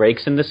nose and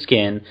breaks in the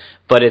skin,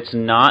 but it's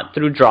not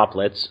through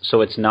droplets,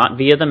 so it's not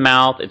via the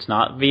mouth, it's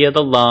not via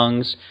the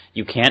lungs,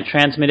 you can't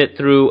transmit it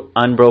through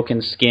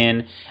unbroken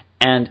skin,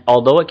 and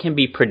although it can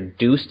be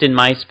produced in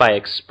mice by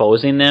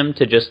exposing them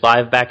to just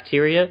live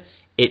bacteria,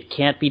 it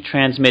can't be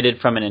transmitted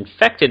from an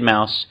infected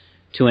mouse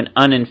to an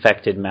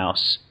uninfected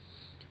mouse.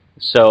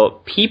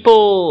 So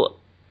people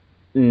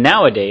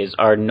nowadays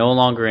are no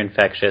longer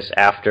infectious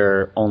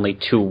after only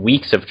 2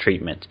 weeks of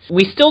treatment.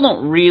 We still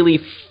don't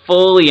really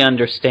fully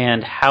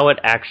understand how it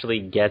actually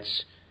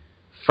gets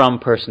from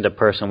person to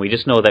person. We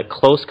just know that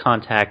close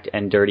contact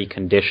and dirty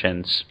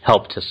conditions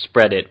help to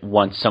spread it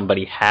once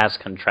somebody has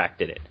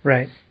contracted it.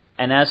 Right.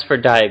 And as for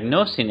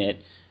diagnosing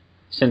it,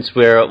 since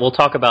we'll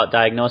talk about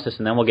diagnosis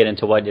and then we'll get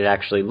into what it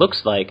actually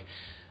looks like,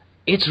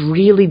 it's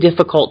really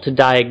difficult to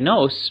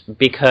diagnose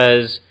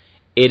because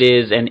it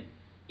is an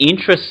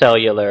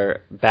intracellular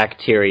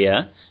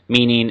bacteria,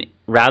 meaning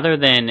rather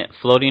than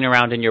floating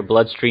around in your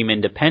bloodstream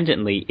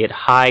independently, it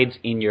hides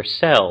in your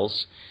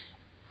cells,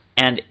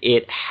 and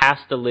it has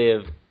to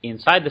live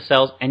inside the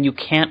cells, and you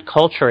can't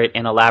culture it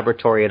in a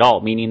laboratory at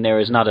all, meaning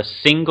there is not a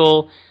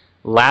single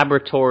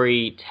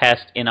laboratory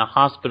test in a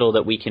hospital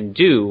that we can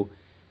do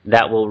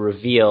that will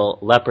reveal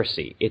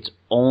leprosy. It's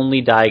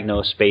only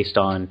diagnosed based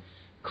on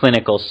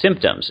clinical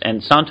symptoms.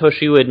 And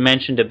Santosh, you had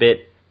mentioned a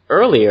bit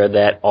earlier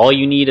that all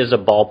you need is a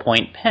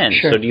ballpoint pen.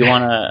 Sure. So do you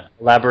want to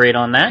elaborate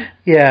on that?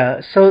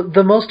 Yeah, so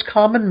the most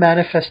common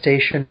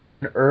manifestation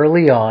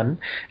early on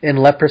in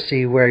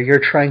leprosy where you're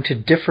trying to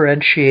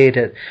differentiate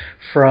it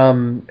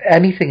from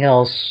anything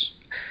else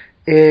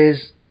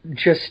is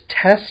just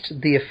test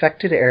the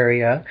affected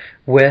area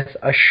with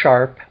a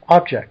sharp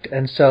object.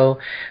 And so,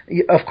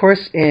 of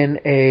course,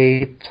 in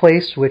a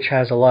place which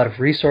has a lot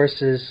of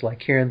resources,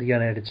 like here in the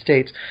United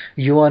States,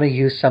 you want to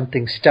use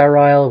something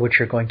sterile, which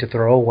you're going to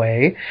throw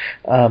away,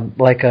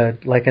 like a.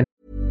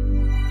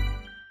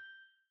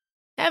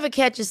 Ever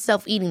catch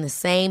yourself eating the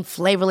same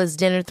flavorless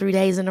dinner 3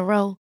 days in a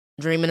row?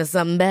 Dreaming of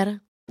something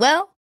better?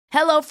 Well,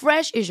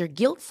 HelloFresh is your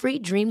guilt-free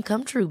dream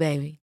come true,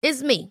 baby.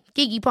 It's me,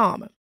 Keke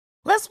Palmer.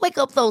 Let's wake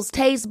up those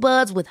taste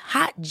buds with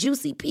hot,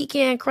 juicy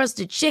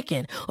pecan-crusted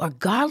chicken or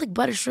garlic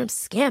butter shrimp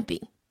scampi.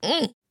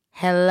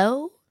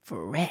 Hello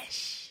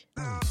Fresh.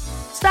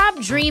 Stop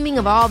dreaming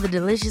of all the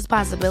delicious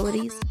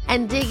possibilities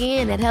and dig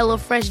in at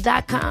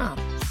HelloFresh.com.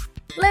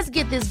 Let's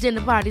get this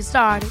dinner party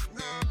started.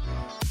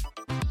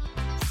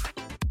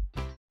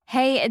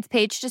 Hey, it's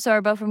Paige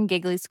DeSorbo from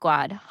Giggly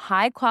Squad.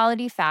 High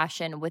quality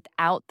fashion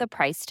without the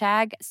price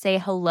tag. Say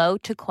hello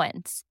to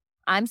Quince.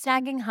 I'm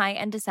snagging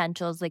high-end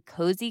essentials like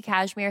cozy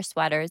cashmere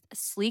sweaters,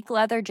 sleek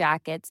leather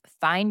jackets,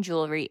 fine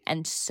jewelry,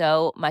 and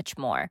so much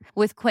more.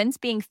 With Quince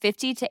being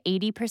 50 to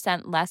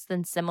 80% less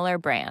than similar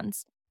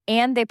brands.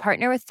 And they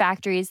partner with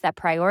factories that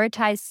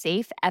prioritize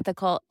safe,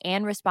 ethical,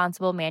 and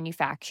responsible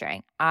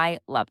manufacturing. I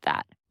love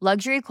that.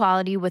 Luxury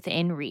quality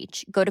within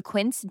reach. Go to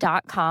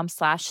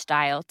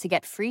quince.com/style to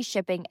get free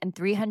shipping and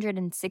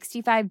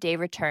 365-day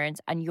returns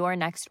on your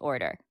next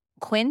order.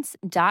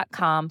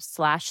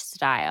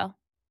 Quince.com/style.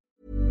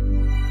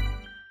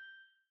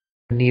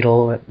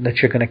 Needle that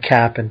you're going to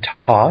cap and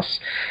toss,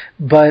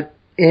 but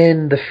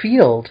in the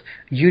field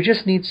you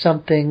just need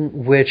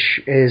something which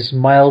is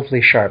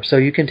mildly sharp. So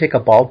you can take a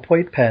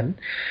ballpoint pen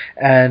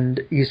and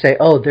you say,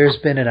 oh, there's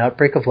been an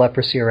outbreak of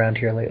leprosy around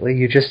here lately.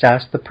 You just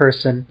ask the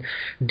person,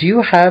 do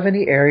you have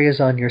any areas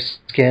on your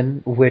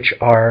skin which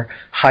are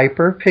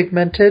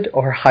hyperpigmented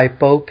or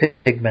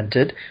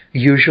hypopigmented?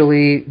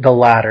 Usually the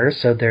latter,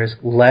 so there's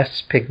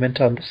less pigment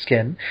on the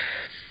skin.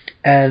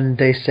 And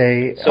they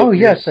say, oh,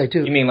 yes, I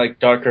do. You mean like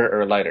darker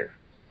or lighter?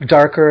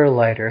 Darker or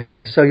lighter.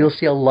 So you'll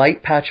see a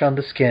light patch on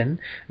the skin,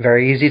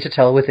 very easy to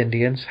tell with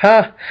Indians.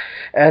 Ha!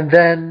 And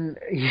then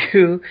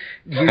you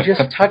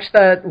just touch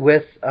that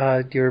with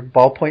your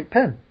ballpoint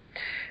pen.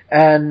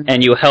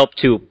 And you help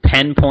to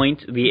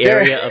pinpoint the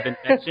area of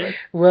infection?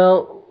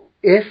 Well,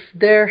 if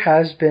there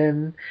has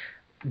been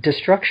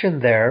destruction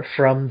there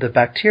from the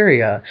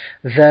bacteria,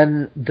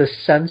 then the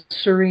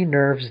sensory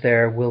nerves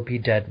there will be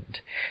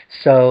deadened.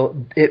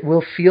 So it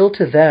will feel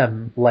to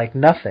them like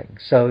nothing.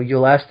 So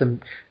you'll ask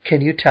them, can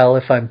you tell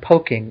if I'm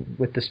poking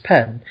with this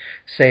pen,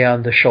 say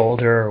on the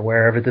shoulder or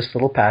wherever this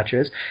little patch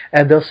is?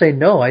 And they'll say,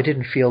 no, I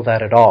didn't feel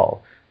that at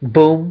all.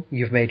 Boom,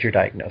 you've made your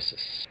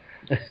diagnosis.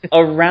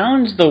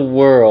 Around the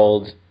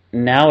world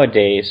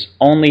nowadays,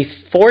 only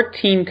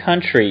 14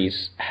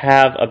 countries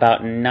have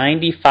about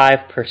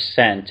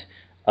 95%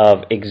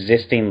 of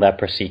existing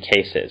leprosy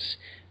cases.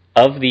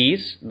 Of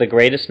these, the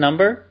greatest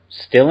number,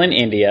 still in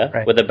India,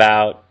 with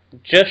about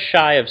just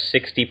shy of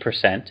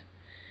 60%.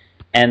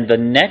 And the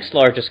next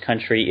largest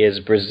country is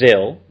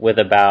Brazil, with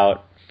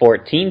about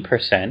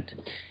 14%.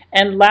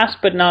 And last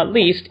but not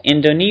least,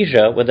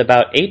 Indonesia, with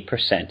about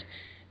 8%.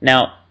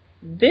 Now,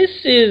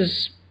 this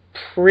is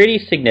pretty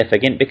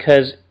significant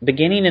because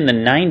beginning in the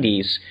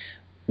 90s,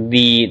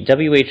 the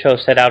WHO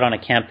set out on a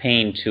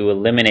campaign to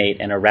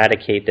eliminate and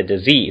eradicate the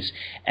disease.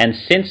 And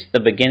since the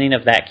beginning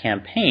of that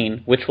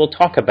campaign, which we'll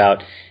talk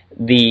about,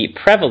 the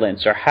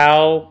prevalence or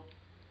how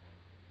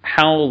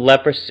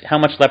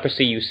much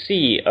leprosy you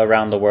see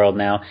around the world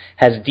now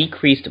has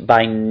decreased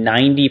by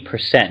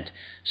 90%.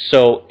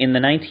 So in the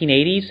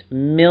 1980s,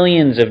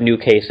 millions of new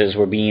cases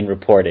were being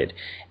reported.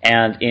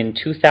 And in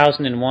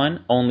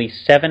 2001, only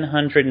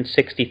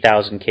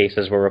 760,000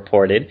 cases were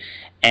reported.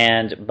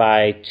 And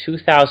by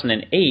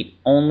 2008,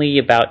 only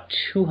about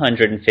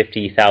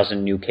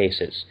 250,000 new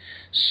cases.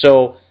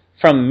 So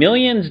from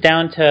millions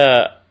down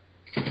to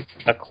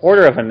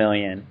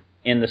 250,000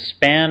 in the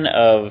span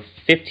of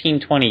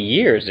 15-20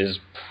 years is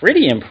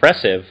pretty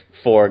impressive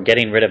for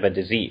getting rid of a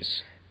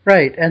disease.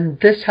 Right, and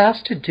this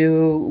has to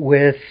do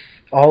with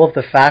all of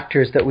the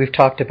factors that we've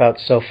talked about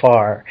so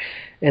far,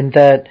 in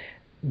that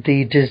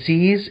the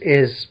disease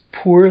is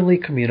poorly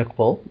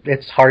communicable,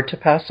 it's hard to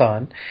pass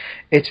on,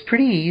 it's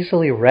pretty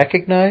easily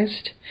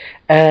recognized,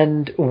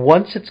 and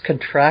once it's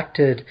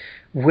contracted,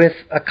 with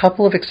a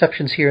couple of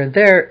exceptions here and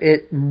there,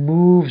 it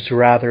moves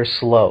rather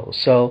slow.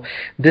 So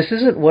this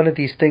isn't one of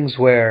these things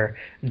where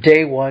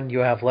day one you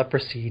have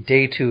leprosy,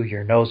 day two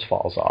your nose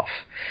falls off.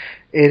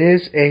 It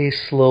is a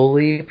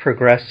slowly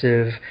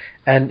progressive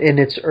and in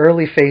its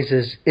early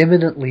phases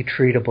imminently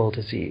treatable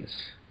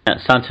disease.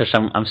 Santosh,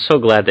 I'm so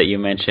glad that you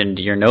mentioned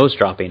your nose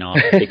dropping off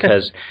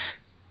because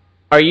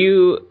why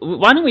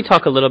don't we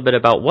talk a little bit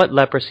about what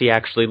leprosy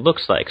actually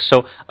looks like?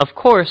 So, of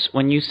course,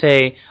 when you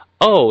say,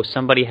 oh,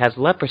 somebody has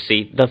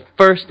leprosy, the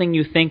first thing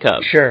you think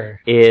of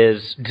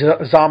is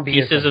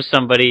pieces of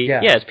somebody,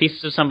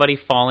 pieces of somebody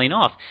falling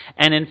off.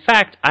 And in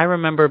fact, I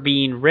remember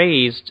being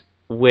raised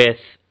with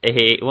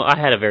I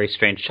had a very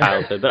strange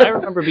childhood, but I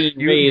remember being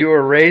you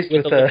were raised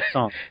with a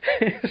song.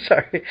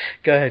 Sorry,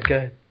 go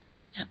ahead.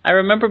 I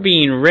remember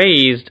being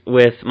raised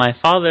with my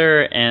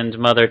father and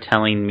mother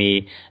telling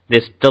me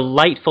this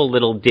delightful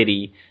little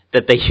ditty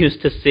that they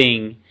used to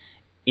sing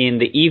in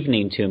the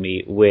evening to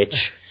me,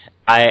 which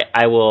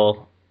I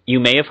will, you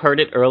may have heard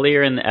it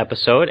earlier in the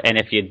episode, and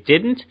if you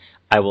didn't,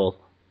 I will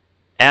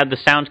add the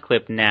sound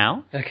clip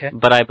now. Okay.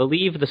 But I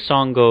believe the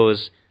song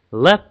goes,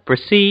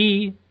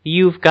 leprosy,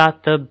 you've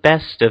got the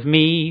best of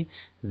me.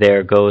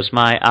 There goes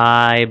my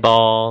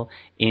eyeball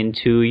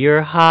into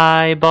your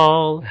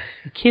highball.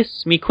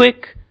 Kiss me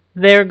quick.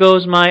 There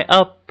goes my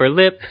upper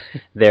lip.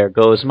 There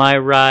goes my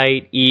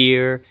right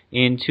ear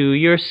into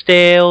your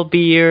stale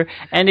beer.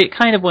 And it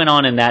kind of went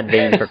on in that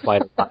vein for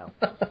quite a while.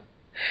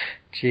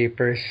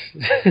 Jeepers.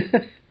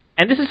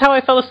 And this is how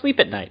I fell asleep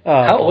at night.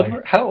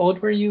 Oh, how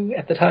old were you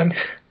at the time?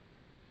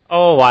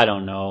 Oh, I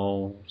don't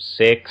know.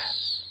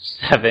 6,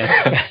 7.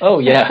 Oh,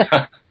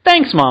 yeah.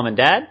 Thanks, Mom and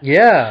Dad.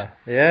 Yeah,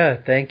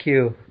 thank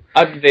you.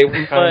 They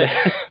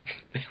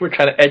were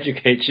trying to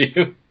educate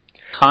you.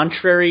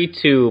 Contrary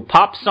to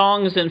pop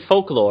songs and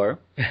folklore,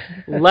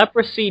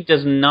 leprosy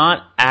does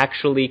not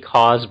actually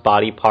cause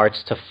body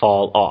parts to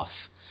fall off.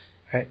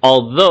 Right.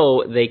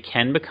 Although they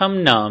can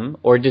become numb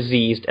or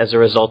diseased as a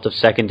result of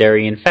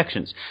secondary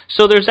infections.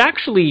 So there's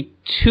actually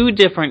 2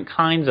 different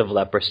kinds of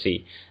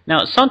leprosy.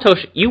 Now,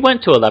 Santosh, you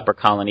went to a leper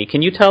colony.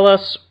 Can you tell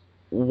us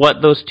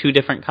what those 2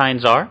 different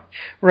kinds are?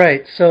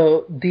 Right,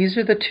 so these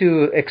are the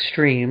 2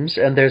 extremes,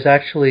 and there's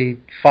actually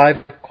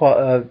 5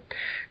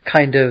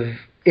 kind of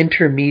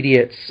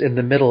intermediates in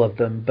the middle of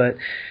them. But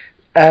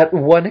at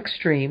one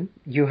extreme,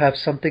 you have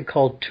something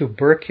called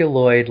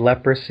tuberculoid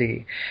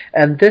leprosy,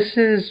 and this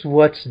is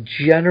what's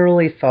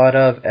generally thought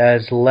of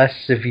as less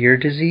severe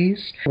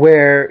disease,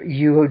 where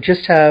you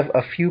just have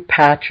a few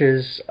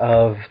patches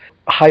of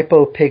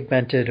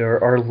hypopigmented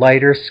or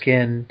lighter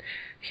skin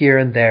here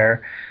and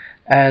there.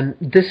 And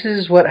this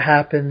is what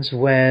happens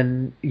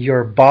when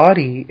your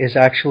body is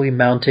actually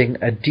mounting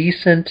a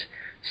decent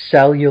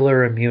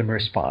cellular immune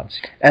response.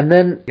 And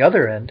then the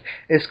other end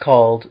is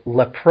called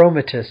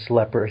lepromatous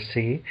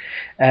leprosy.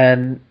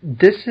 And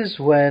this is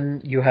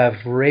when you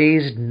have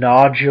raised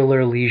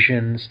nodular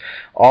lesions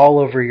all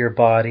over your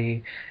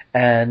body.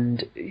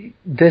 And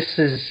this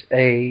is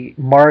a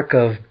mark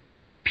of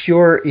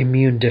pure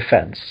immune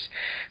defense.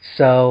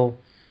 So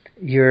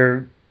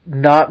you're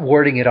not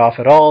warding it off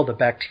at all. The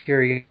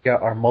bacteria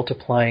are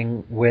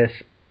multiplying with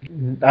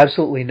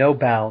absolutely no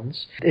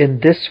bounds.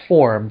 In this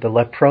form, the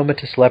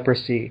lepromatous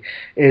leprosy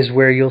is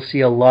where you'll see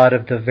a lot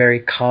of the very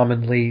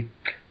commonly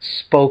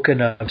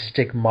spoken of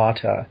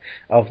stigmata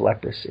of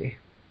leprosy.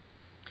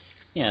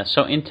 Yeah,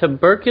 so in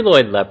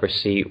tuberculoid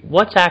leprosy,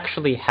 what's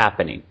actually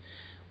happening?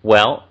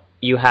 Well,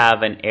 you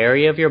have an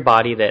area of your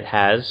body that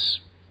has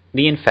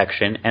the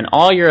infection, and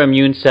all your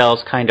immune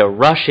cells kind of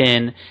rush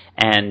in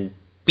and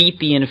beat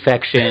the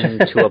infection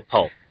to a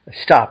pulp.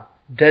 Stop.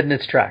 dead in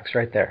its tracks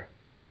right there.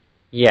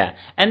 Yeah,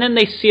 and then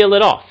they seal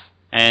it off.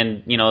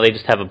 And, they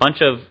just have a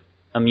bunch of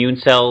immune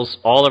cells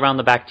all around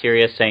the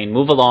bacteria saying,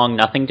 move along,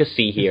 nothing to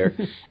see here.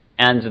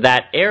 And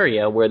that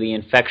area where the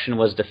infection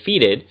was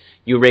defeated,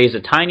 you raise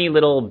a tiny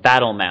little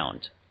battle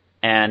mound.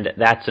 And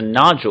that's a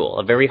nodule,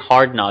 a very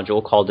hard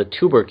nodule called a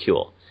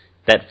tubercle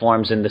that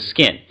forms in the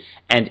skin.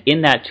 And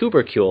in that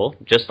tubercle,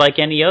 just like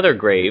any other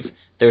grave,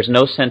 there's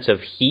no sense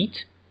of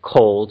heat,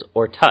 cold,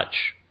 or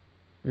touch.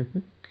 Mm-hmm.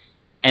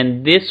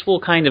 And this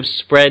will kind of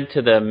spread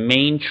to the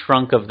main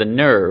trunk of the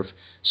nerve,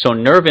 so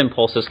nerve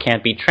impulses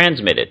can't be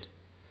transmitted.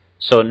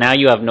 So now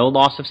you have no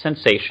loss of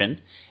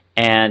sensation,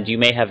 and you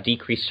may have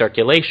decreased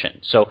circulation.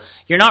 So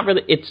you're not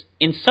really,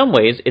 in some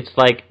ways, it's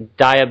like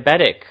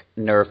diabetic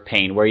nerve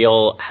pain, where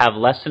you'll have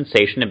less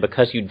sensation, and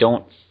because you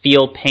don't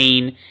feel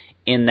pain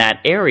in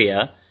that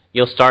area,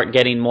 you'll start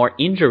getting more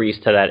injuries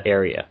to that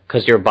area,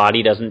 because your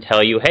body doesn't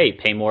tell you, hey,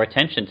 pay more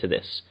attention to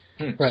this.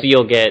 Right. So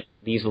you'll get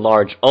these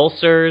large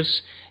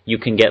ulcers, you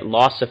can get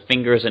loss of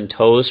fingers and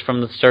toes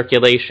from the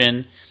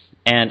circulation,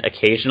 and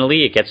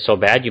occasionally it gets so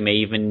bad you may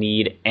even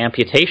need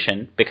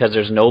amputation because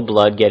there's no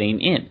blood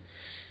getting in.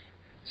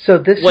 So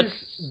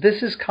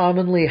this is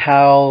commonly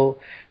how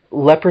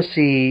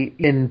leprosy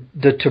in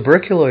the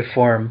tuberculoid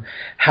form,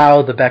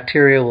 how the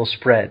bacteria will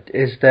spread,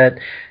 is that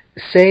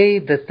say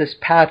that this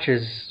patch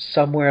is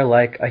somewhere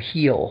like a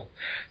heel,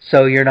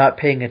 so you're not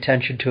paying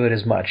attention to it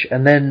as much,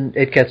 and then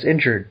it gets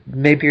injured.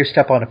 Maybe you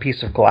step on a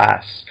piece of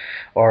glass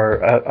or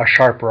a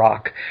sharp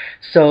rock.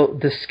 So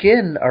the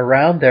skin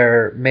around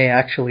there may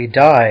actually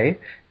die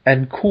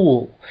and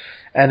cool,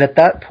 and at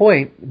that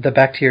point the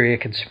bacteria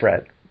can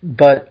spread.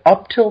 But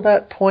up till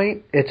that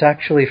point, it's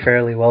actually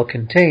fairly well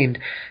contained,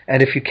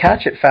 and if you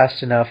catch it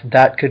fast enough,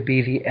 that could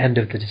be the end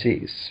of the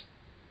disease.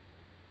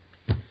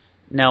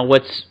 Now,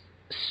 what's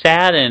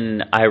sad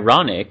and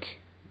ironic,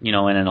 in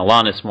an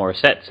Alanis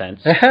Morissette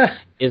sense,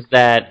 is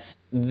that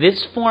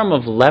this form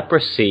of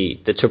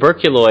leprosy, the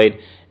tuberculoid,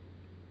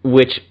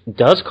 which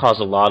does cause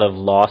a lot of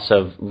loss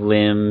of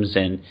limbs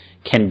and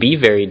can be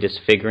very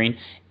disfiguring,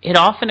 it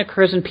often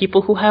occurs in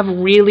people who have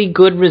really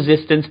good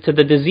resistance to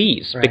the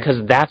disease, right,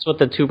 because that's what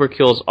the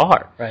tubercules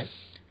are. Right.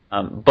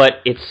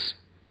 But it's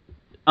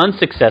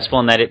unsuccessful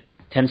in that it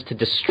tends to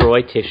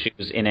destroy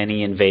tissues in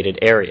any invaded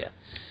area.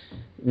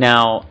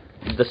 Now,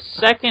 the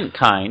second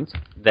kind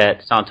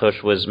that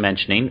Santosh was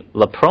mentioning,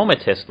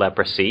 lepromatous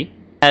leprosy,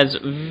 has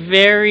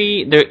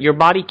your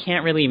body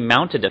can't really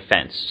mount a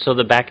defense, so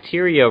the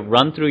bacteria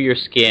run through your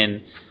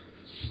skin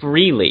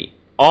freely,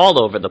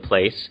 all over the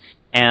place,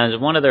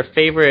 and one of their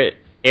favorite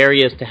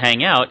areas to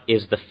hang out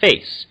is the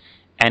face,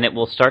 and it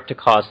will start to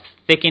cause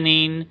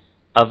thickening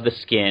of the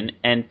skin,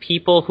 and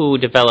people who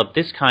develop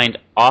this kind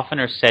often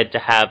are said to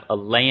have a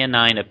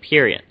leonine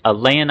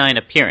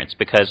appearance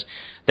because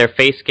their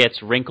face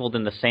gets wrinkled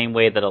in the same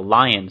way that a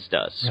lion's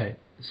does. Right.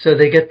 So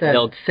they get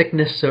that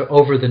thickness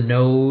over the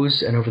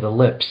nose and over the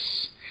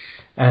lips,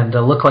 and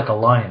they'll look like a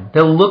lion.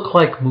 They'll look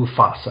like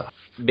Mufasa.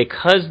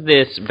 Because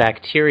this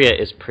bacteria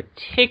is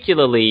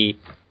particularly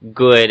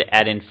good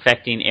at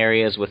infecting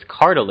areas with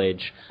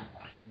cartilage,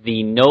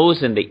 the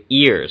nose and the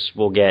ears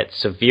will get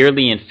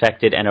severely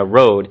infected and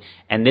erode,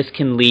 and this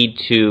can lead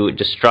to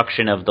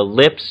destruction of the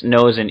lips,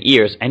 nose, and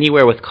ears,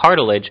 anywhere with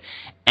cartilage,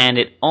 and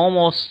it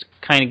almost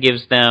kind of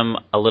gives them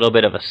a little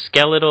bit of a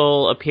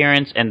skeletal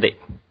appearance, and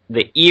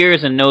the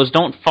ears and nose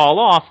don't fall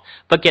off,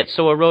 but get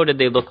so eroded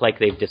they look like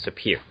they've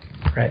disappeared.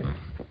 Right.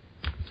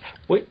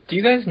 Wait, do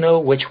you guys know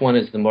which one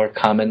is the more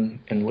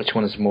common and which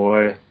one is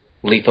more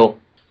lethal?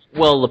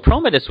 Well,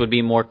 lepromatous would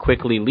be more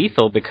quickly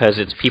lethal because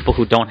it's people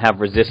who don't have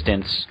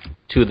resistance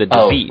to the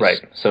disease. Oh, right.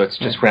 So it's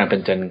just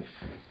rampant and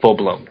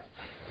full-blown.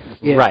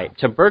 Yeah. Right.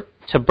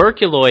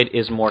 Tuberculoid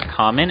is more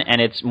common,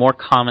 and it's more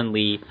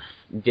commonly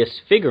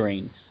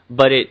disfiguring,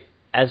 but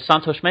as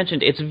Santosh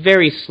mentioned, it's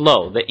very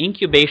slow. The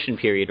incubation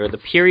period, or the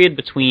period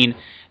between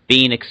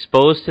being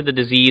exposed to the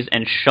disease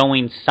and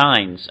showing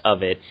signs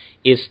of it,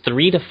 is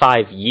 3 to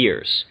 5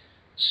 years.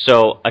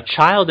 So a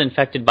child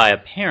infected by a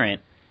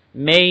parent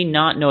may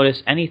not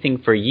notice anything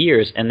for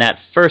years, and that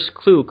first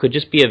clue could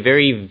just be a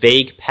very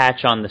vague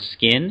patch on the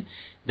skin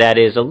that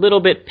is a little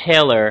bit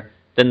paler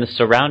than the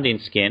surrounding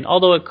skin,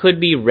 although it could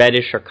be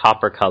reddish or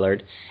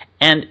copper-colored.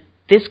 And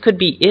this could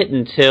be it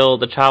until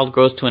the child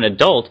grows to an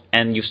adult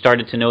and you've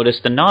started to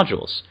notice the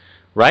nodules,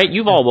 right?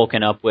 You've all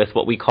woken up with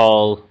what we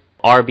call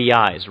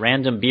RBIs,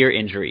 random beer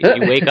injuries.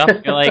 You wake up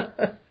and you're like,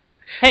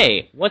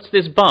 hey, what's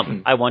this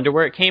bump? I wonder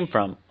where it came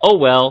from. Oh,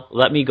 well,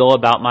 let me go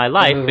about my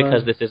life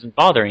because this isn't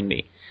bothering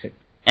me.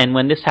 And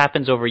when this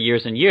happens over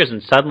years and years,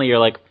 and suddenly you're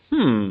like,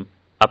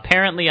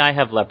 apparently I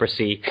have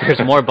leprosy. There's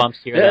more bumps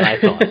here than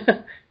I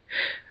thought.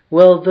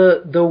 Well,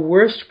 the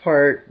worst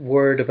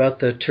word about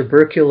the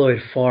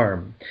tuberculoid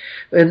form,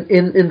 in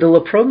the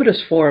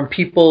lepromatous form,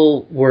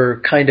 people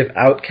were kind of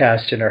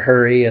outcast in a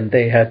hurry, and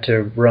they had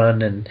to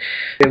run, and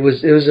it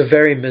was a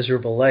very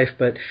miserable life.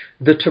 But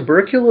the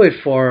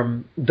tuberculoid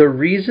form, the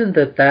reason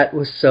that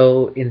was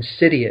so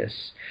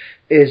insidious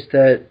is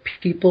that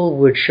people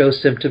would show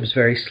symptoms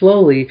very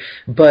slowly,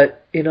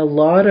 but in a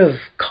lot of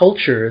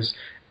cultures,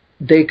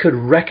 they could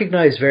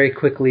recognize very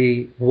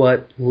quickly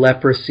what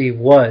leprosy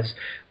was,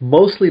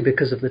 mostly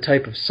because of the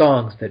type of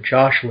songs that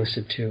Josh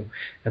listened to,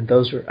 and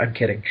those were, I'm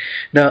kidding.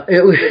 No,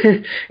 it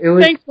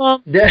was Thanks,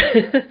 Mom.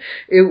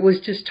 it was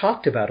just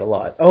talked about a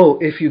lot. Oh,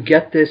 if you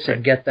get this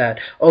and get that,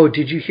 oh,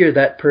 did you hear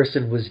that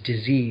person was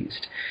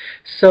diseased?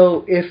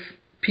 So if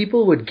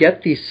people would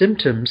get these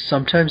symptoms,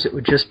 sometimes it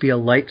would just be a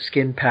light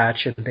skin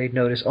patch and they'd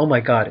notice, oh my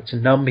God, it's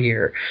numb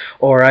here,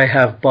 or I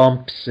have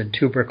bumps and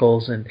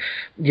tubercles, and,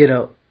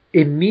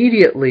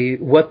 immediately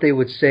what they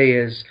would say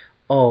is,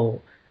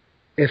 oh,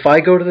 if I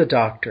go to the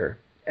doctor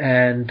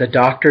and the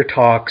doctor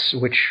talks,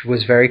 which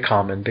was very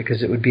common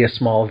because it would be a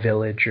small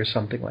village or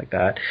something like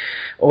that,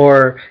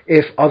 or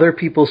if other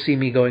people see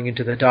me going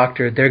into the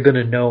doctor, they're going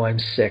to know I'm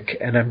sick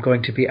and I'm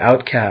going to be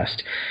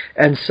outcast.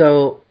 And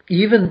so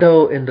even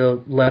though in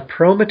the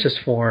lepromatous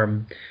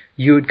form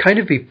you would kind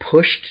of be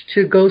pushed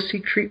to go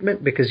seek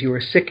treatment because you were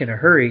sick in a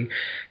hurry,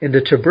 in the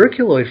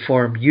tuberculoid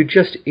form you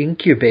just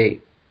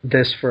incubate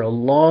this for a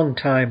long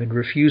time and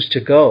refuse to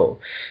go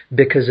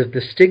because of the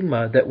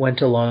stigma that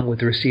went along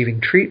with receiving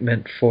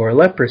treatment for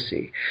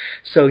leprosy.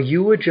 So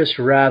you would just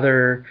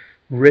rather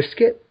risk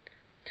it,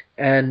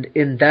 and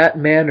in that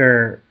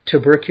manner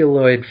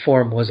tuberculoid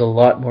form was a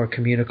lot more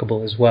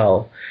communicable as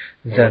well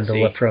than the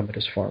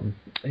lepromatous form.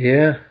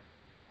 Yeah.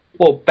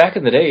 Well, back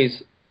in the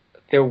days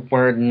there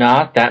were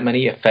not that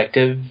many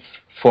effective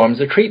forms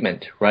of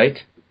treatment, right?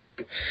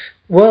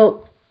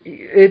 Well,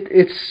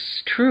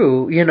 it's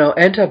true.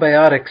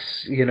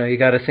 Antibiotics, you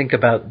got to think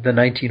about the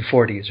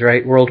 1940s,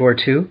 right? World War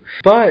II.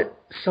 But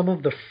some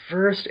of the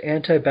first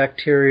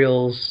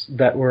antibacterials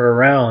that were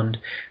around,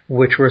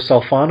 which were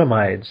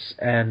sulfonamides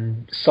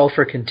and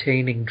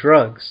sulfur-containing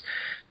drugs.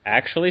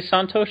 Actually,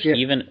 Santosh,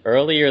 even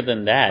earlier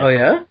than that. Oh,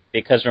 yeah?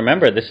 Because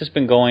remember, this has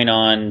been going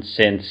on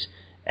since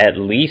at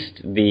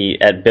least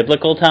at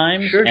biblical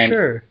times. Sure, and,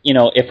 sure.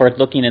 If we're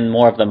looking in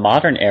more of the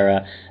modern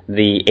era,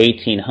 the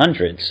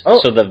 1800s. Oh.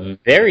 So the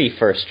very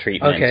first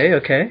treatment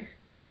Okay.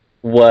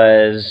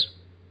 was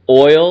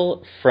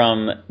oil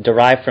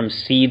derived from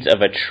seeds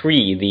of a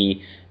tree,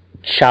 the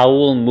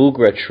Chaul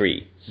Mugra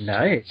tree.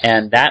 Nice.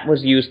 And that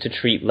was used to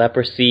treat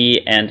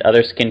leprosy and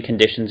other skin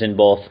conditions in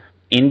both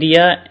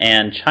India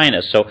and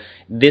China. So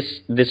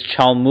this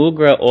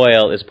Chaulmugra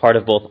oil is part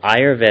of both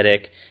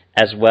Ayurvedic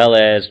as well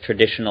as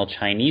traditional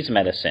Chinese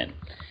medicine.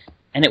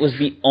 And it was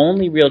the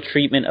only real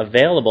treatment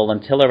available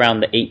until around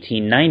the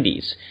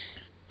 1890s.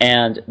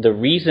 And the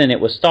reason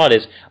it was thought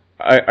is,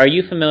 are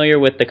you familiar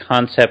with the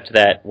concept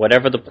that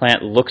whatever the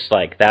plant looks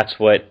like, that's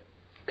what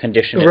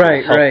condition it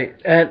will help? Right.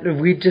 And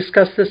we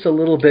discussed this a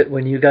little bit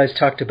when you guys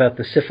talked about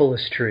the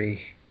syphilis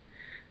tree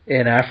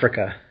in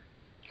Africa.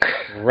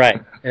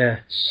 Right. Yeah.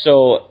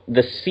 So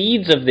the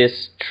seeds of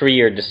this tree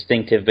are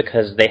distinctive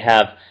because they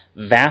have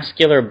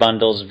vascular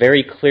bundles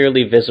very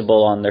clearly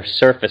visible on their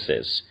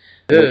surfaces,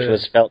 which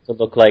was felt to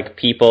look like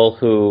people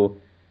who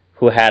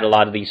had a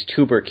lot of these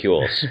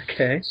tubercules.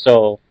 Okay.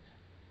 So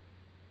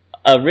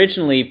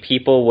originally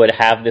people would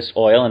have this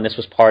oil, and this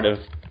was part of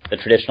the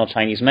traditional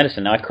Chinese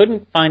medicine. Now, I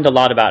couldn't find a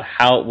lot about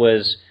how it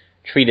was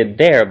treated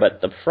there,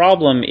 but the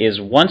problem is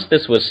once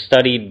this was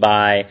studied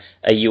by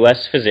a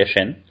U.S.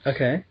 physician,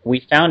 we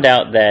found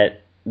out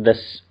that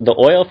the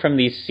oil from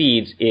these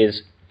seeds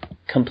is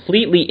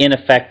completely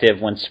ineffective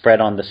when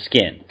spread on the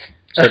skin.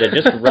 So to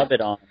just rub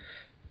it on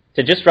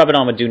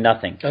would do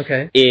nothing.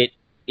 Okay.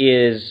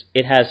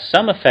 It has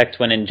some effect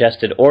when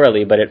ingested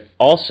orally, but it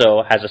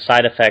also has a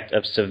side effect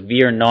of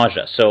severe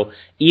nausea. So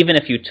even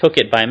if you took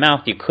it by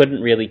mouth, you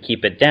couldn't really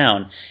keep it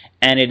down,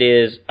 and it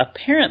is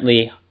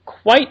apparently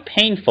quite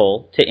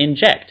painful to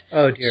inject.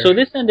 Oh dear. So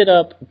this ended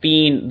up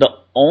being the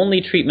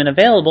only treatment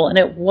available, and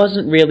it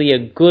wasn't really a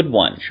good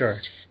one.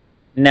 Sure.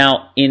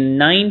 Now, in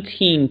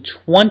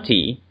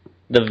 1920,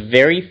 the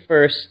very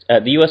first,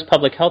 the U.S.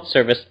 Public Health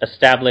Service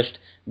established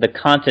the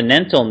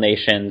continental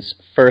nation's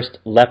first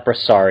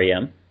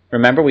leprosarium.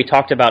 Remember, we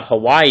talked about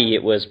Hawaii.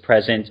 It was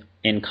present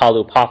in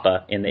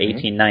Kalupapa in the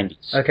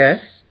 1890s.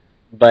 Okay.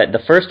 But the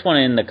first one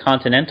in the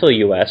continental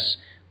U.S.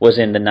 was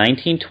in the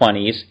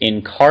 1920s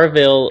in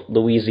Carville,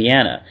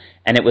 Louisiana,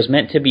 and it was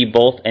meant to be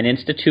both an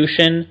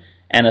institution,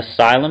 an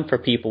asylum for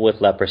people with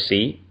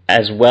leprosy,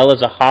 as well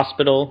as a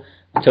hospital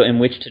in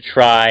which to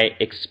try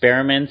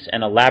experiments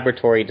and a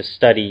laboratory to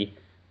study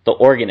the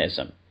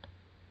organism.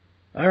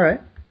 All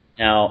right.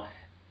 Now,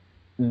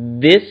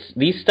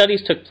 these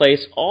studies took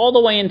place all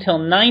the way until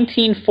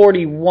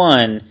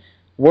 1941,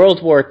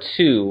 World War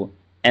II,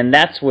 and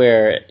that's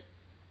where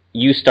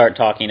you start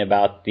talking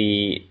about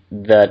the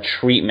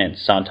treatment,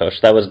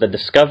 Santosh. That was the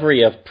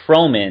discovery of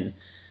Promin,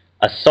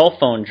 a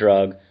sulfone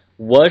drug,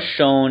 was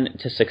shown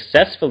to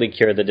successfully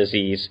cure the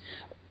disease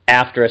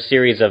after a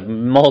series of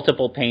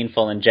multiple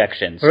painful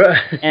injections.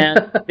 Right.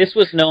 And this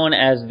was known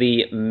as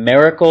the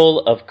Miracle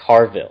of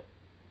Carville.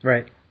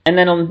 Right. And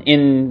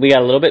then we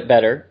got a little bit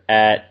better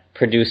at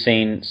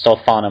producing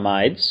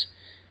sulfonamides,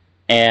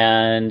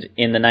 and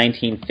in the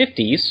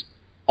 1950s,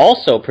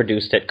 also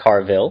produced at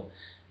Carville,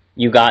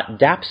 you got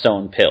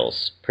Dapsone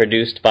pills,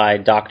 produced by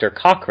Dr.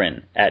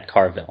 Cochrane at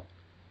Carville.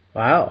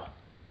 Wow.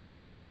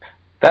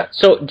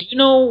 So, do you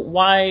know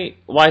why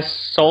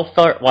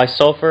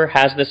sulfur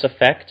has this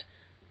effect?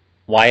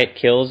 Why it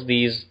kills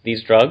these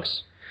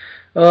drugs?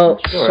 Well,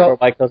 or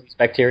why it kills these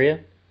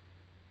bacteria?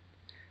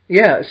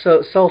 Yeah,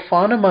 so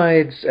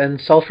sulfonamides and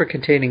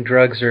sulfur-containing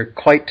drugs are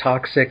quite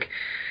toxic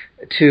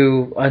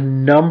to a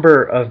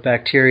number of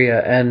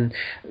bacteria, and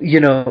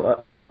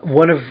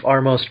one of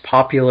our most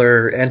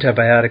popular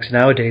antibiotics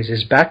nowadays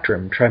is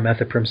Bactrim,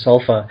 trimethoprim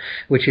sulfa,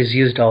 which is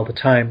used all the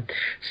time.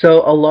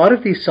 So a lot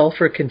of these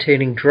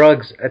sulfur-containing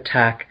drugs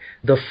attack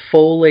the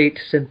folate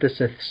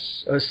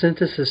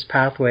synthesis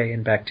pathway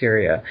in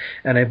bacteria,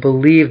 and I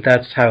believe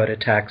that's how it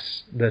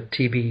attacks the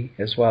TB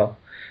as well,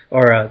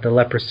 or the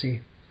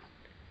leprosy.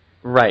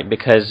 Right,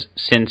 because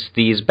since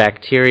these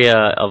bacteria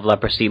of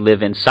leprosy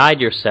live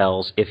inside your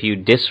cells, if you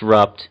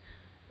disrupt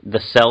the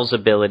cell's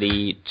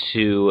ability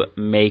to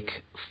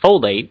make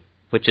folate,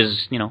 which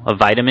is, a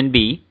vitamin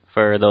B,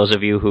 for those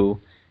of you who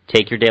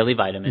take your daily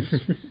vitamins,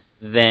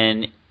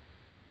 then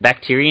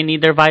bacteria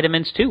need their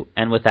vitamins too,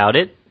 and without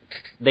it,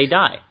 they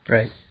die.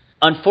 Right.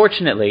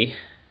 Unfortunately,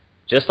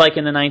 just like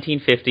in the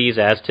 1950s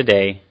as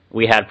today,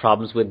 we had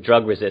problems with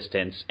drug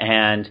resistance,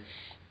 and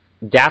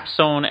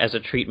Dapsone as a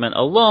treatment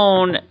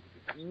alone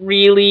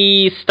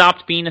really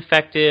stopped being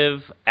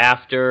effective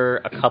after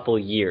a couple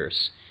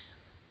years,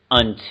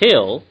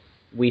 until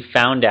we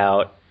found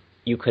out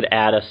you could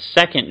add a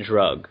second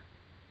drug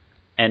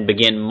and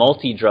begin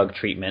multi-drug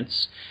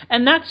treatments,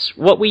 and that's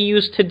what we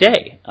use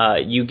today.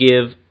 You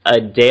give a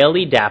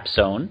daily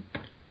Dapsone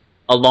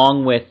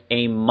along with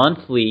a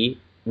monthly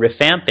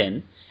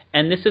rifampin,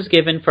 and this is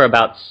given for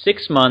about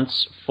 6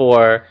 months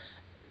for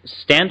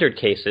standard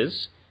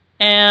cases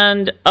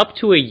and up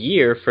to a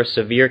year for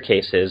severe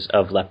cases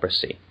of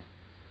leprosy.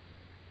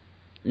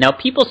 Now,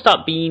 people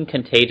stop being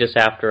contagious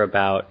after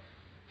about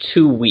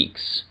 2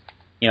 weeks.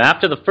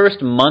 After the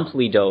first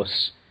monthly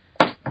dose,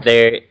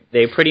 they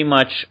pretty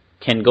much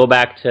can go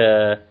back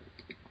to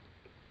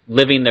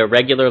living their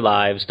regular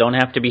lives, don't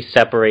have to be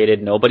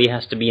separated, nobody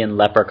has to be in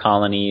leper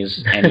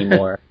colonies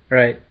anymore.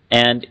 Right.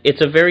 And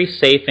it's a very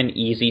safe and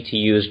easy to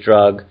use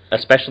drug,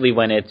 especially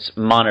when it's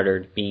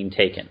monitored being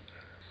taken.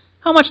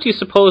 How much do you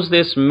suppose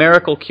this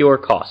miracle cure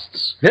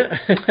costs?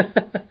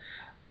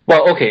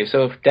 Well, okay,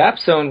 so if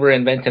Dapsone were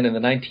invented in the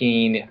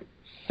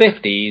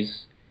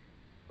 1950s,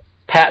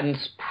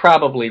 patents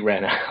probably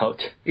ran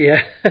out.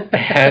 Yeah.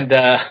 And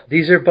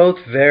these are both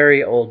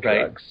very old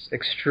drugs, right.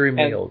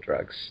 Extremely old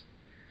drugs.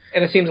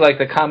 And it seems like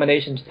the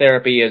combination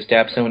therapy is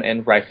Dapsone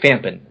and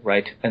rifampin,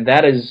 right? And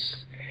that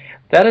is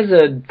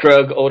a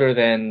drug older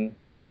than...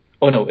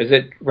 Oh, no, is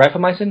it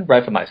rifamycin?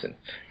 Rifamycin.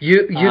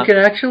 You can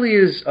actually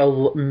use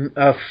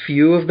a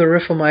few of the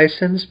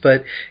rifamycins,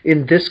 but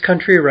in this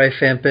country,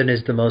 rifampin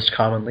is the most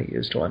commonly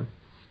used one.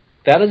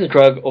 That is a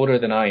drug older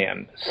than I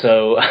am,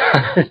 so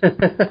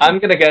I'm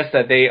going to guess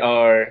that they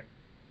are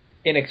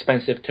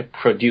inexpensive to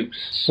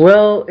produce.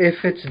 Well,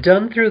 if it's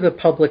done through the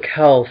public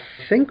health,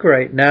 I think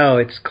right now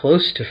it's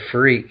close to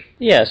free.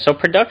 Yeah, so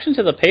production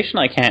to the patient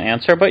I can't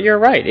answer, but you're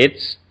right.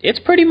 It's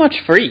pretty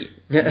much free.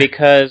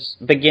 Because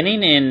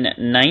beginning in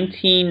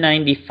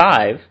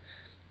 1995,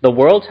 the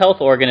World Health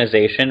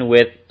Organization,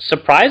 with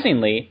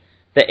surprisingly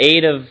the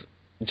aid of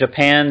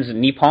Japan's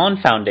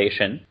Nippon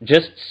Foundation,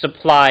 just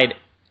supplied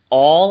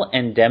all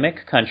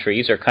endemic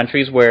countries, or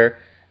countries where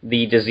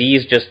the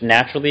disease just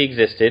naturally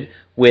existed,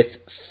 with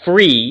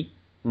free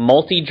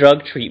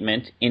multi-drug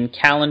treatment in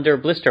calendar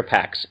blister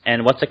packs.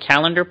 And what's a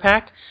calendar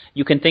pack?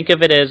 You can think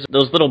of it as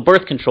those little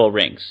birth control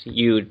rings.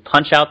 You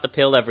punch out the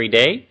pill every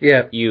day,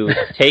 you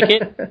take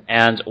it,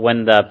 and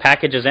when the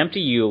package is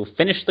empty, you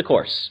finish the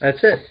course.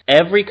 That's it.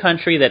 Every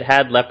country that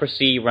had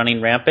leprosy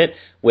running rampant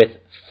with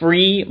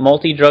free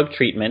multi-drug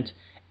treatment,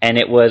 and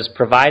it was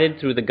provided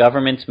through the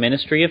government's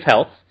Ministry of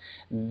Health.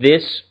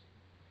 This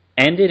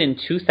ended in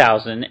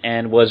 2000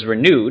 and was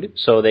renewed,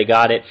 so they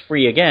got it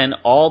free again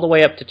all the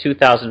way up to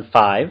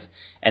 2005,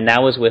 and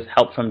that was with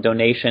help from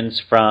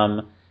donations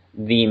from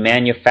the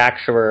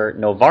manufacturer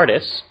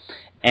Novartis.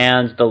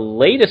 And the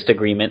latest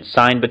agreement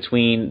signed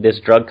between this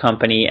drug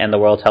company and the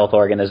World Health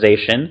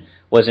Organization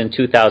was in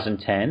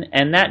 2010,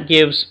 and that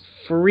gives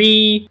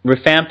free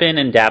rifampin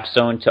and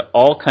Dapsone to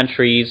all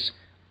countries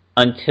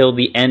until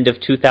the end of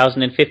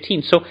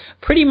 2015. So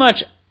pretty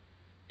much,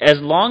 as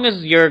long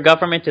as your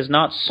government is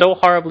not so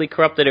horribly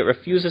corrupt that it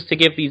refuses to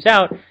give these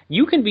out,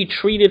 you can be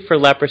treated for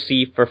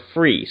leprosy for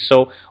free.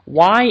 So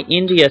why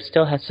India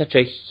still has such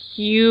a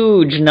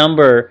huge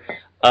number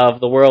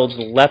of the world's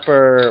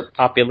leper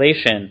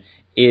population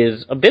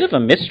is a bit of a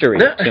mystery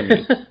to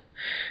me.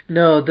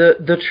 No,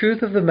 the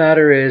truth of the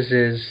matter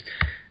is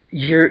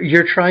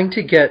you're trying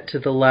to get to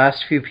the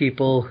last few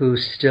people who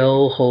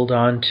still hold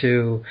on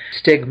to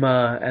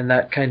stigma and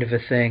that kind of a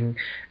thing,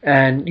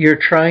 and you're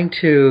trying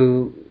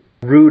to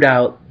root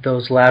out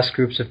those last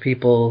groups of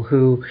people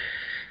who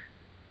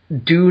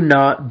do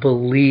not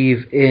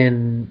believe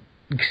in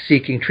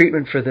seeking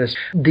treatment for this.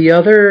 The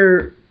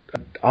other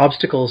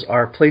obstacles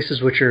are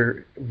places which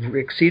are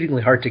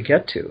exceedingly hard to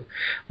get to,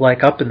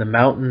 like up in the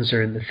mountains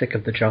or in the thick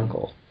of the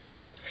jungle.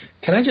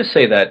 Can I just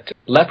say that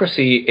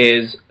leprosy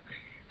is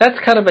that's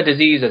kind of a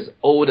disease as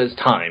old as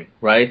time,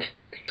 right?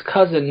 Its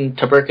cousin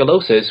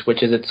tuberculosis,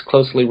 which is it's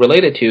closely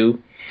related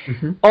to,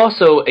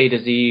 also a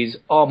disease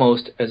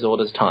almost as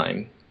old as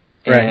time.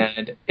 Right.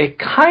 And it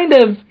kind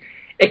of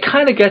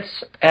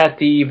gets at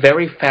the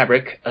very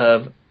fabric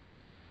of,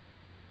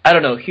 I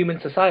don't know,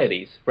 human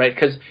societies, right?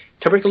 Because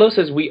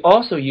tuberculosis, we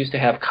also used to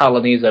have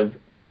colonies of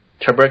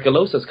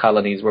tuberculosis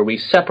colonies where we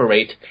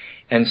separate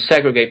and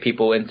segregate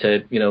people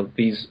into,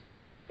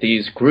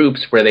 these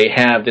groups where they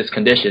have this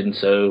condition,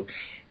 so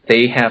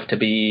they have to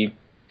be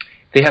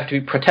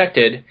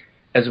protected,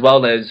 as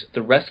well as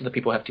the rest of the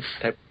people have to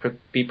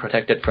be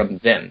protected from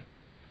them.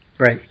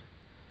 Right.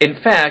 In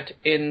fact,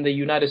 in the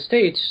United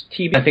States,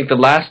 TB, I think the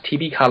last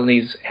TB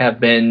colonies have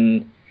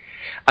been,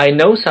 I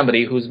know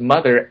somebody whose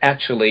mother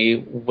actually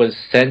was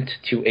sent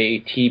to a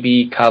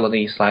TB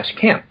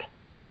colony/camp.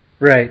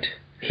 Right.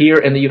 Here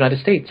in the United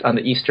States, on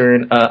the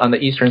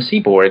eastern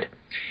seaboard.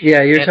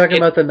 Yeah, you're talking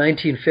about the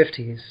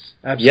 1950s.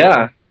 Absolutely.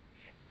 Yeah.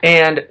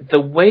 And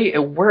the way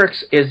it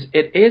works is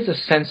it is a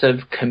sense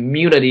of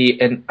community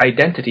and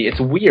identity. It's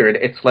weird.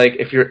 It's like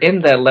if you're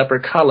in that leper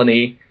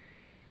colony,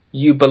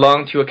 you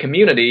belong to a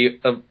community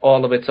of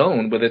all of its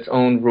own, with its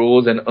own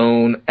rules and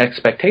own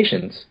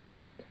expectations.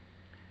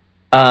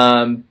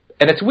 And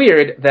it's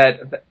weird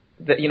that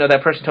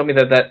that person told me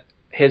that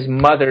his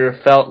mother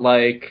felt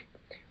like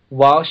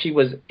while she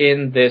was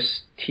in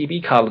this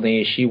TB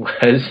colony,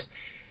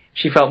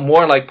 she felt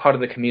more like part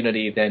of the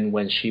community than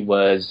when she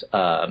was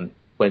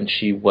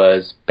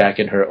back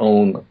in her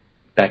own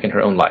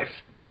life.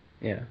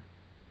 Yeah.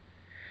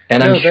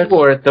 And I'm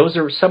sure those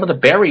are some of the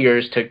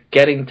barriers to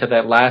getting to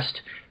that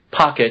last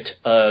pocket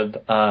of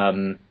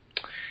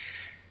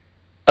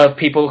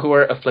people who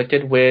are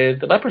afflicted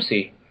with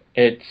leprosy.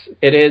 It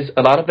is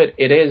a lot of it.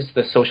 It is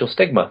the social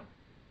stigma.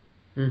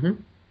 Mm-hmm.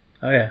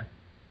 Oh yeah.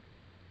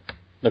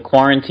 The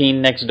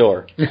quarantine next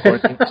door.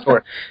 Quarantine next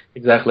door.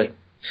 Exactly.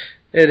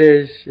 It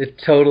is. It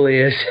totally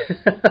is.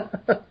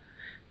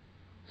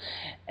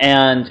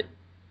 And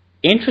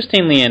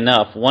interestingly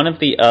enough, one of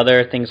the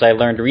other things I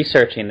learned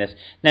researching this.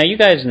 Now, you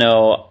guys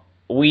know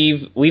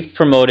we've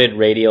promoted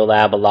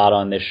Radiolab a lot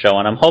on this show,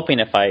 and I'm hoping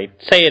if I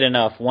say it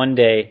enough, one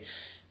day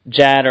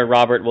Jad or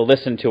Robert will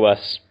listen to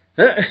us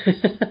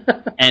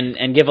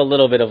and give a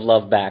little bit of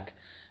love back.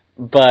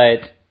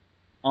 But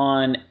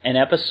on an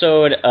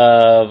episode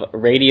of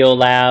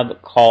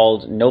Radiolab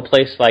called No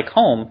Place Like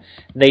Home,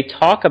 they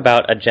talk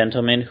about a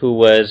gentleman who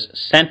was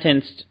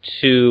sentenced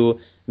to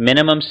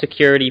minimum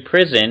security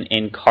prison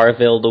in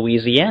Carville,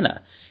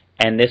 Louisiana.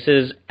 And this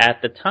is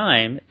at the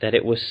time that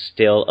it was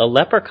still a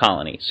leper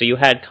colony. So you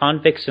had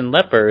convicts and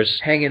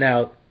lepers hanging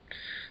out,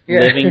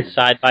 living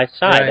side by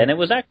side. Right. And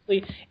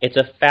it's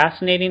a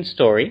fascinating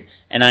story,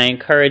 and I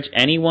encourage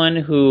anyone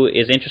who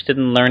is interested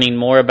in learning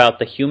more about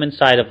the human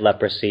side of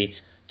leprosy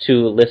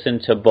to listen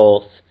to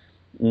both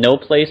No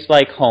Place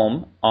Like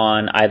Home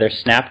on either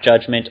Snap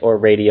Judgment or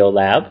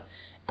Radiolab,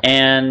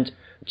 and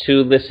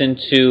to listen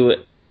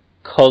to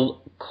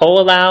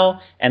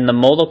Ko'olau and the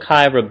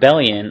Molokai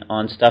Rebellion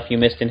on Stuff You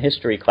Missed in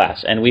History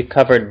Class. And we've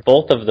covered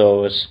both of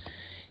those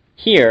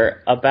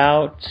here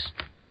about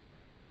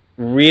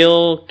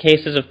real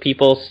cases of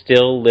people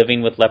still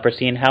living with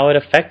leprosy and how it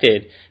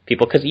affected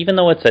people. Because even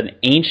though it's an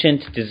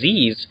ancient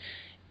disease,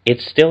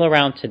 it's still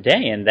around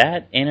today, and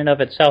that in and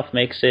of itself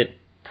makes it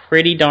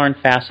pretty darn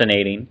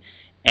fascinating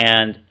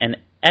and an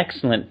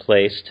excellent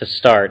place to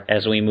start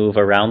as we move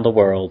around the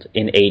world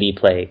in 80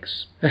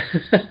 plagues.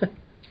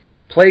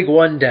 Plague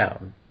 1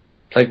 down.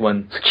 Plague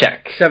 1,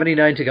 check.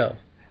 79 to go.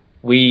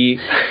 We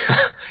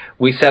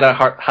set a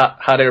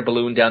hot air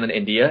balloon down in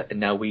India, and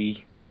now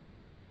we're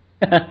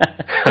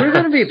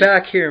going to be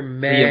back here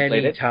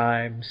many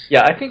times.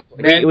 Yeah, I think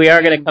we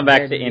are going to come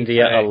back to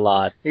India a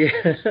lot. Yeah.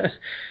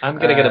 I'm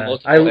going to get a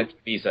multiple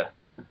visa.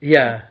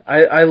 Yeah,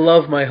 I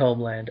love my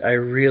homeland. I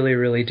really,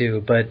 really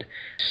do. But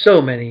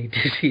so many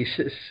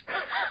diseases.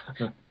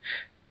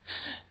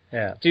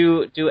 Yeah.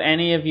 Do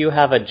any of you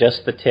have a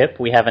Just the Tip?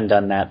 We haven't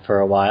done that for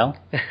a while.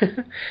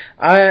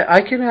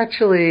 I can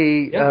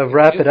actually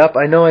wrap it up.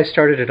 I know I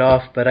started it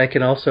off, but I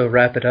can also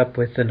wrap it up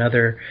with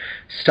another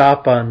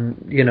stop on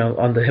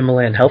the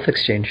Himalayan Health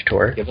Exchange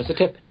tour. Give us a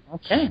tip.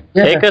 Okay.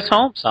 Yeah. Take us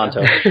home,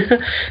 Santo.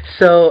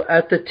 So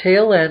at the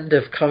tail end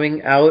of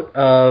coming out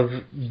of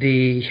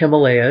the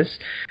Himalayas,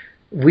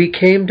 we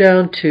came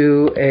down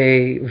to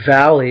a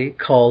valley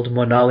called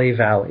Manali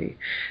Valley.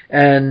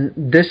 And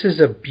this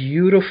is a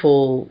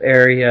beautiful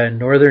area in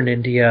northern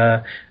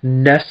India,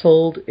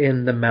 nestled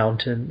in the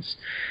mountains.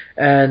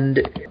 And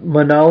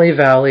Manali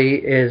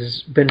Valley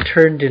has been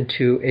turned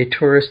into a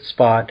tourist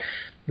spot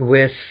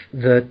with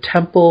the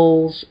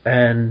temples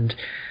and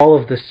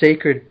all of the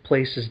sacred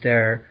places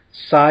there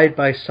side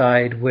by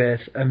side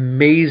with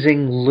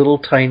amazing little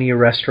tiny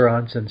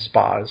restaurants and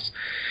spas.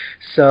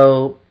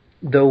 So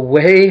the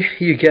way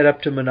you get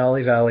up to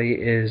Manali Valley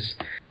is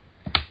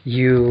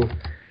you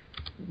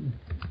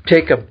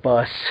take a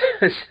bus,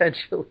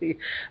 essentially.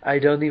 I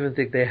don't even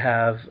think they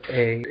have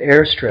a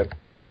airstrip.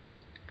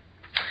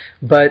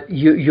 But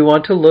you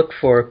want to look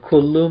for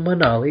Kullu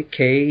Manali,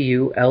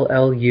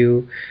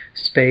 Kullu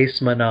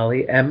space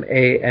Manali,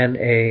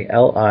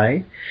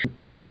 Manali.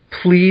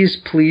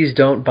 Please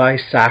don't buy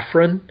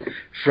saffron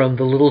from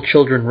the little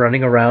children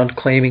running around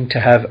claiming to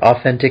have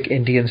authentic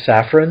Indian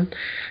saffron.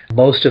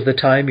 Most of the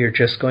time you're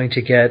just going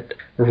to get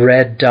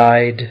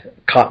red-dyed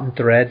cotton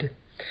thread.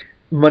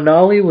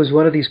 Manali was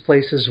one of these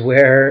places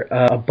where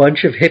a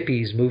bunch of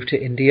hippies moved to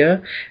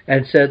India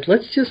and said,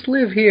 let's just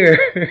live here.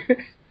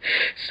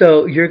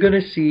 So you're going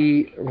to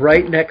see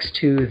right next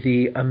to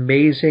the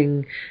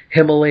amazing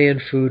Himalayan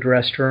food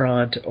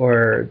restaurant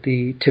or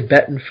the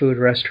Tibetan food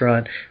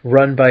restaurant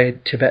run by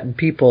Tibetan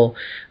people,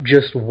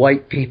 just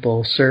white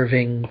people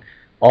serving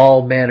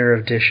all manner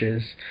of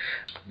dishes.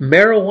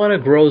 Marijuana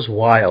grows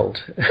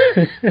wild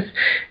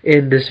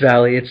in this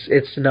valley.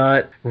 It's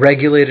not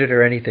regulated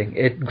or anything.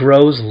 It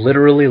grows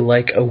literally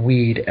like a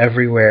weed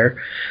everywhere.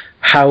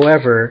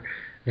 However,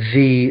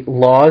 the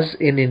laws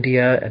in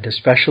India, and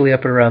especially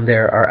up and around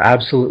there, are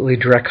absolutely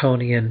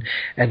draconian.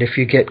 And if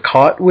you get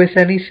caught with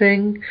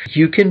anything,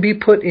 you can be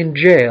put in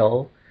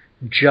jail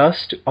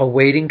just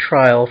awaiting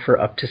trial for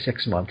up to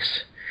 6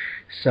 months.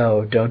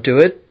 So don't do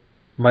it.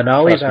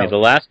 Manali Trust me, the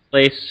last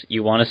place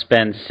you want to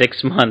spend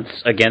 6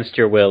 months against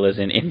your will is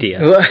in India.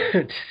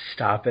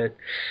 Stop it.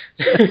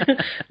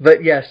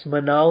 But yes,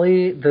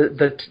 Manali,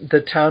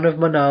 the town of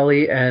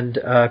Manali and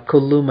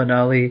Kullu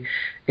Manali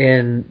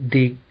in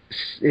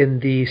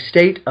the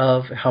state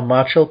of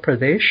Himachal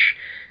Pradesh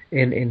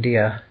in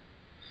India.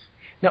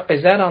 Now,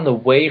 is that on the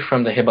way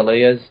from the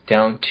Himalayas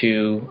down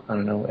to, I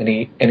don't know,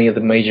 any of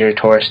the major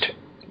tourist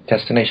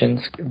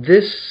destinations?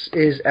 This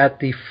is at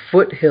the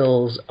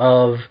foothills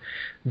of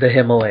the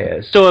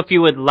Himalayas. So if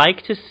you would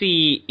like to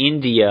see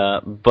India,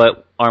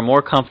 but are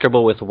more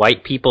comfortable with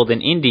white people than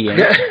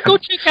Indians, go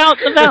check out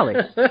the valley.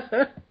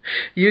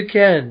 You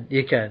can.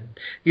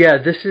 Yeah,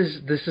 this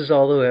is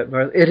all the way up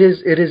north. It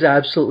is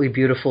absolutely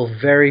beautiful,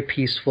 very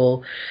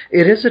peaceful.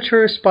 It is a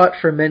tourist spot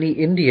for many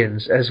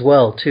Indians as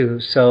well, too.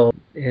 So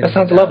that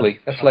sounds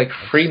lovely. That's like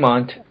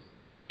Fremont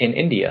in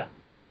India.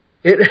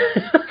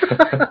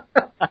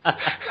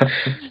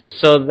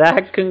 So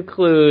that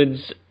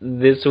concludes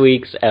this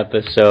week's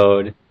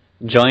episode.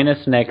 Join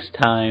us next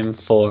time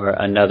for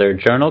another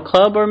journal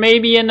club or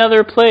maybe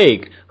another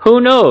plague. Who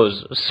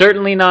knows?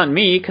 Certainly not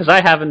me, because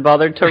I haven't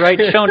bothered to write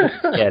show notes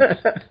yet.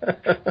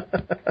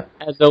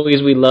 As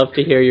always, we love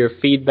to hear your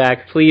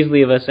feedback. Please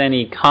leave us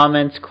any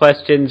comments,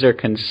 questions, or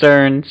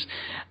concerns.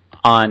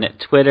 On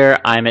Twitter,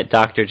 I'm at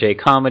Dr. J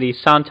Comedy.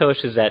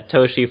 Santosh is at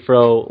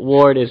Toshifro.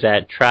 Ward is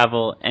at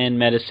Travel and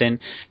Medicine.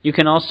 You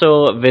can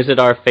also visit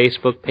our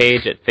Facebook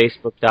page at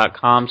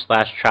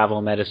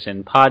facebook.com/Travel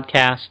Medicine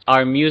Podcast.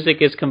 Our music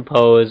is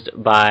composed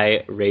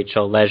by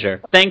Rachel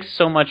Leisure. Thanks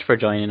so much for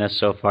joining us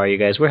so far, you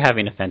guys. We're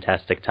having a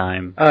fantastic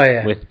time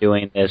with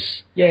doing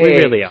this. Yay. We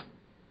really are.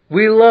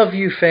 We love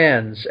you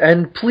fans,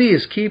 and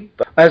please keep,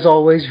 as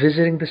always,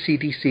 visiting the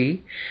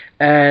CDC,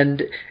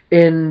 and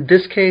in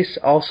this case,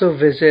 also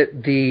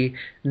visit the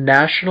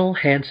National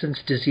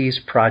Hansen's Disease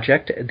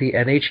Project, the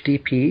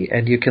NHDP,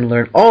 and you can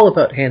learn all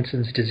about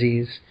Hansen's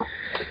disease,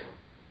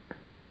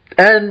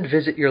 and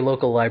visit your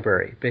local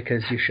library,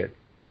 because you should.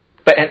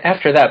 And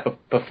after that,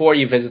 before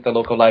you visit the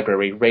local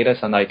library, rate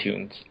us on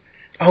iTunes.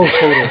 Oh,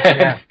 totally,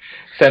 yeah.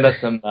 Send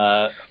us some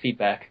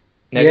feedback.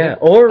 Negative?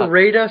 Yeah, or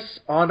rate us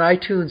on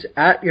iTunes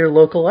at your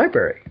local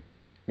library.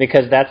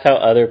 Because that's how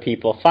other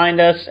people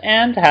find us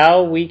and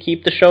how we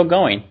keep the show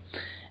going.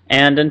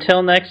 And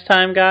until next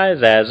time,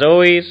 guys, as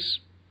always,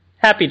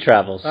 happy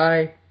travels.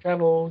 Bye.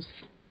 Travels.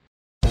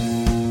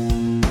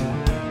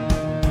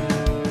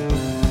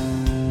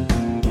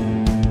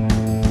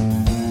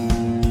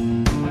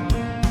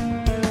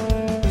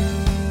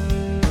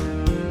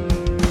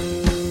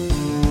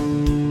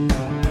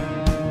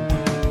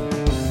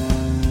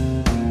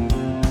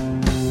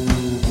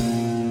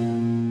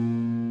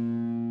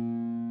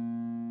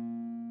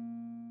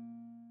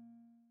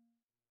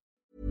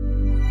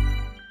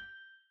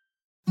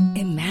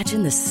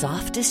 Imagine the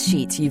softest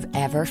sheets you've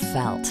ever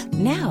felt.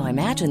 Now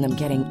imagine them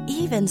getting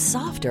even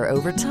softer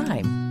over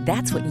time.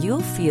 That's what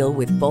you'll feel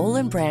with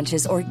Boll &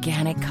 Branch's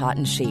organic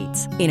cotton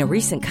sheets. In a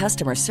recent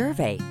customer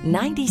survey,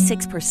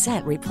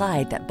 96%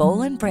 replied that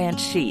Boll & Branch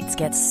sheets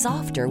get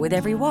softer with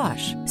every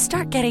wash.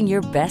 Start getting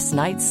your best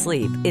night's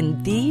sleep in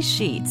these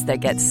sheets that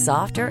get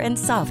softer and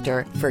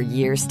softer for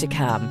years to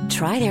come.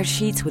 Try their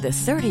sheets with a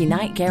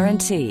 30-night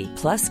guarantee.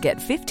 Plus, get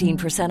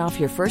 15% off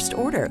your first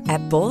order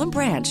at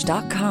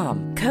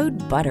bollandbranch.com.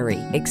 Code BUTTERY.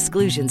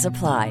 Exclusions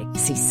apply.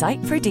 See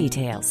site for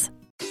details.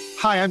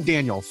 Hi, I'm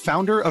Daniel,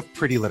 founder of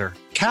Pretty Litter.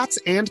 Cats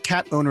and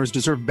cat owners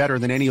deserve better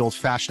than any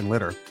old-fashioned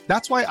litter.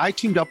 That's why I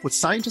teamed up with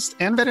scientists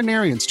and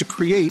veterinarians to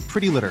create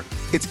Pretty Litter.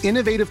 Its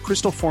innovative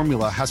crystal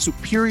formula has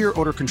superior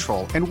odor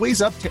control and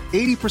weighs up to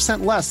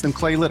 80% less than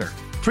clay litter.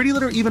 Pretty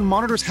Litter even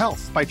monitors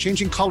health by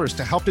changing colors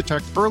to help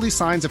detect early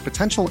signs of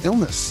potential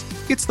illness.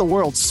 It's the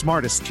world's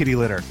smartest kitty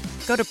litter.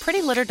 Go to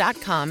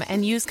prettylitter.com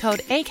and use code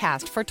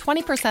ACAST for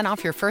 20%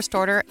 off your first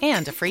order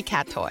and a free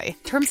cat toy.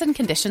 Terms and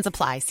conditions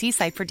apply. See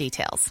site for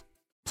details.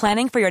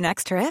 Planning for your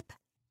next trip?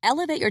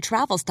 Elevate your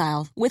travel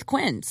style with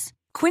Quince.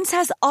 Quince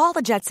has all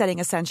the jet-setting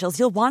essentials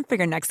you'll want for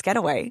your next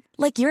getaway,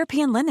 like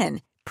European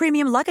linen,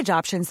 premium luggage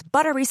options,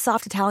 buttery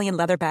soft Italian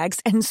leather bags,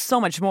 and so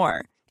much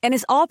more. And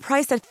is all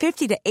priced at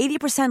 50 to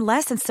 80%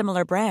 less than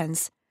similar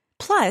brands.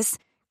 Plus,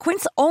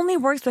 Quince only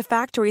works with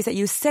factories that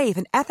use safe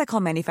and ethical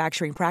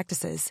manufacturing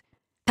practices.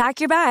 Pack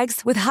your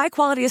bags with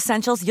high-quality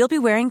essentials you'll be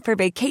wearing for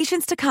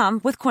vacations to come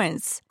with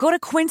Quince. Go to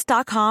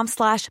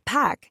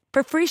quince.com/pack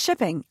for free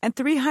shipping and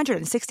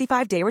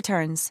 365-day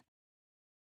returns.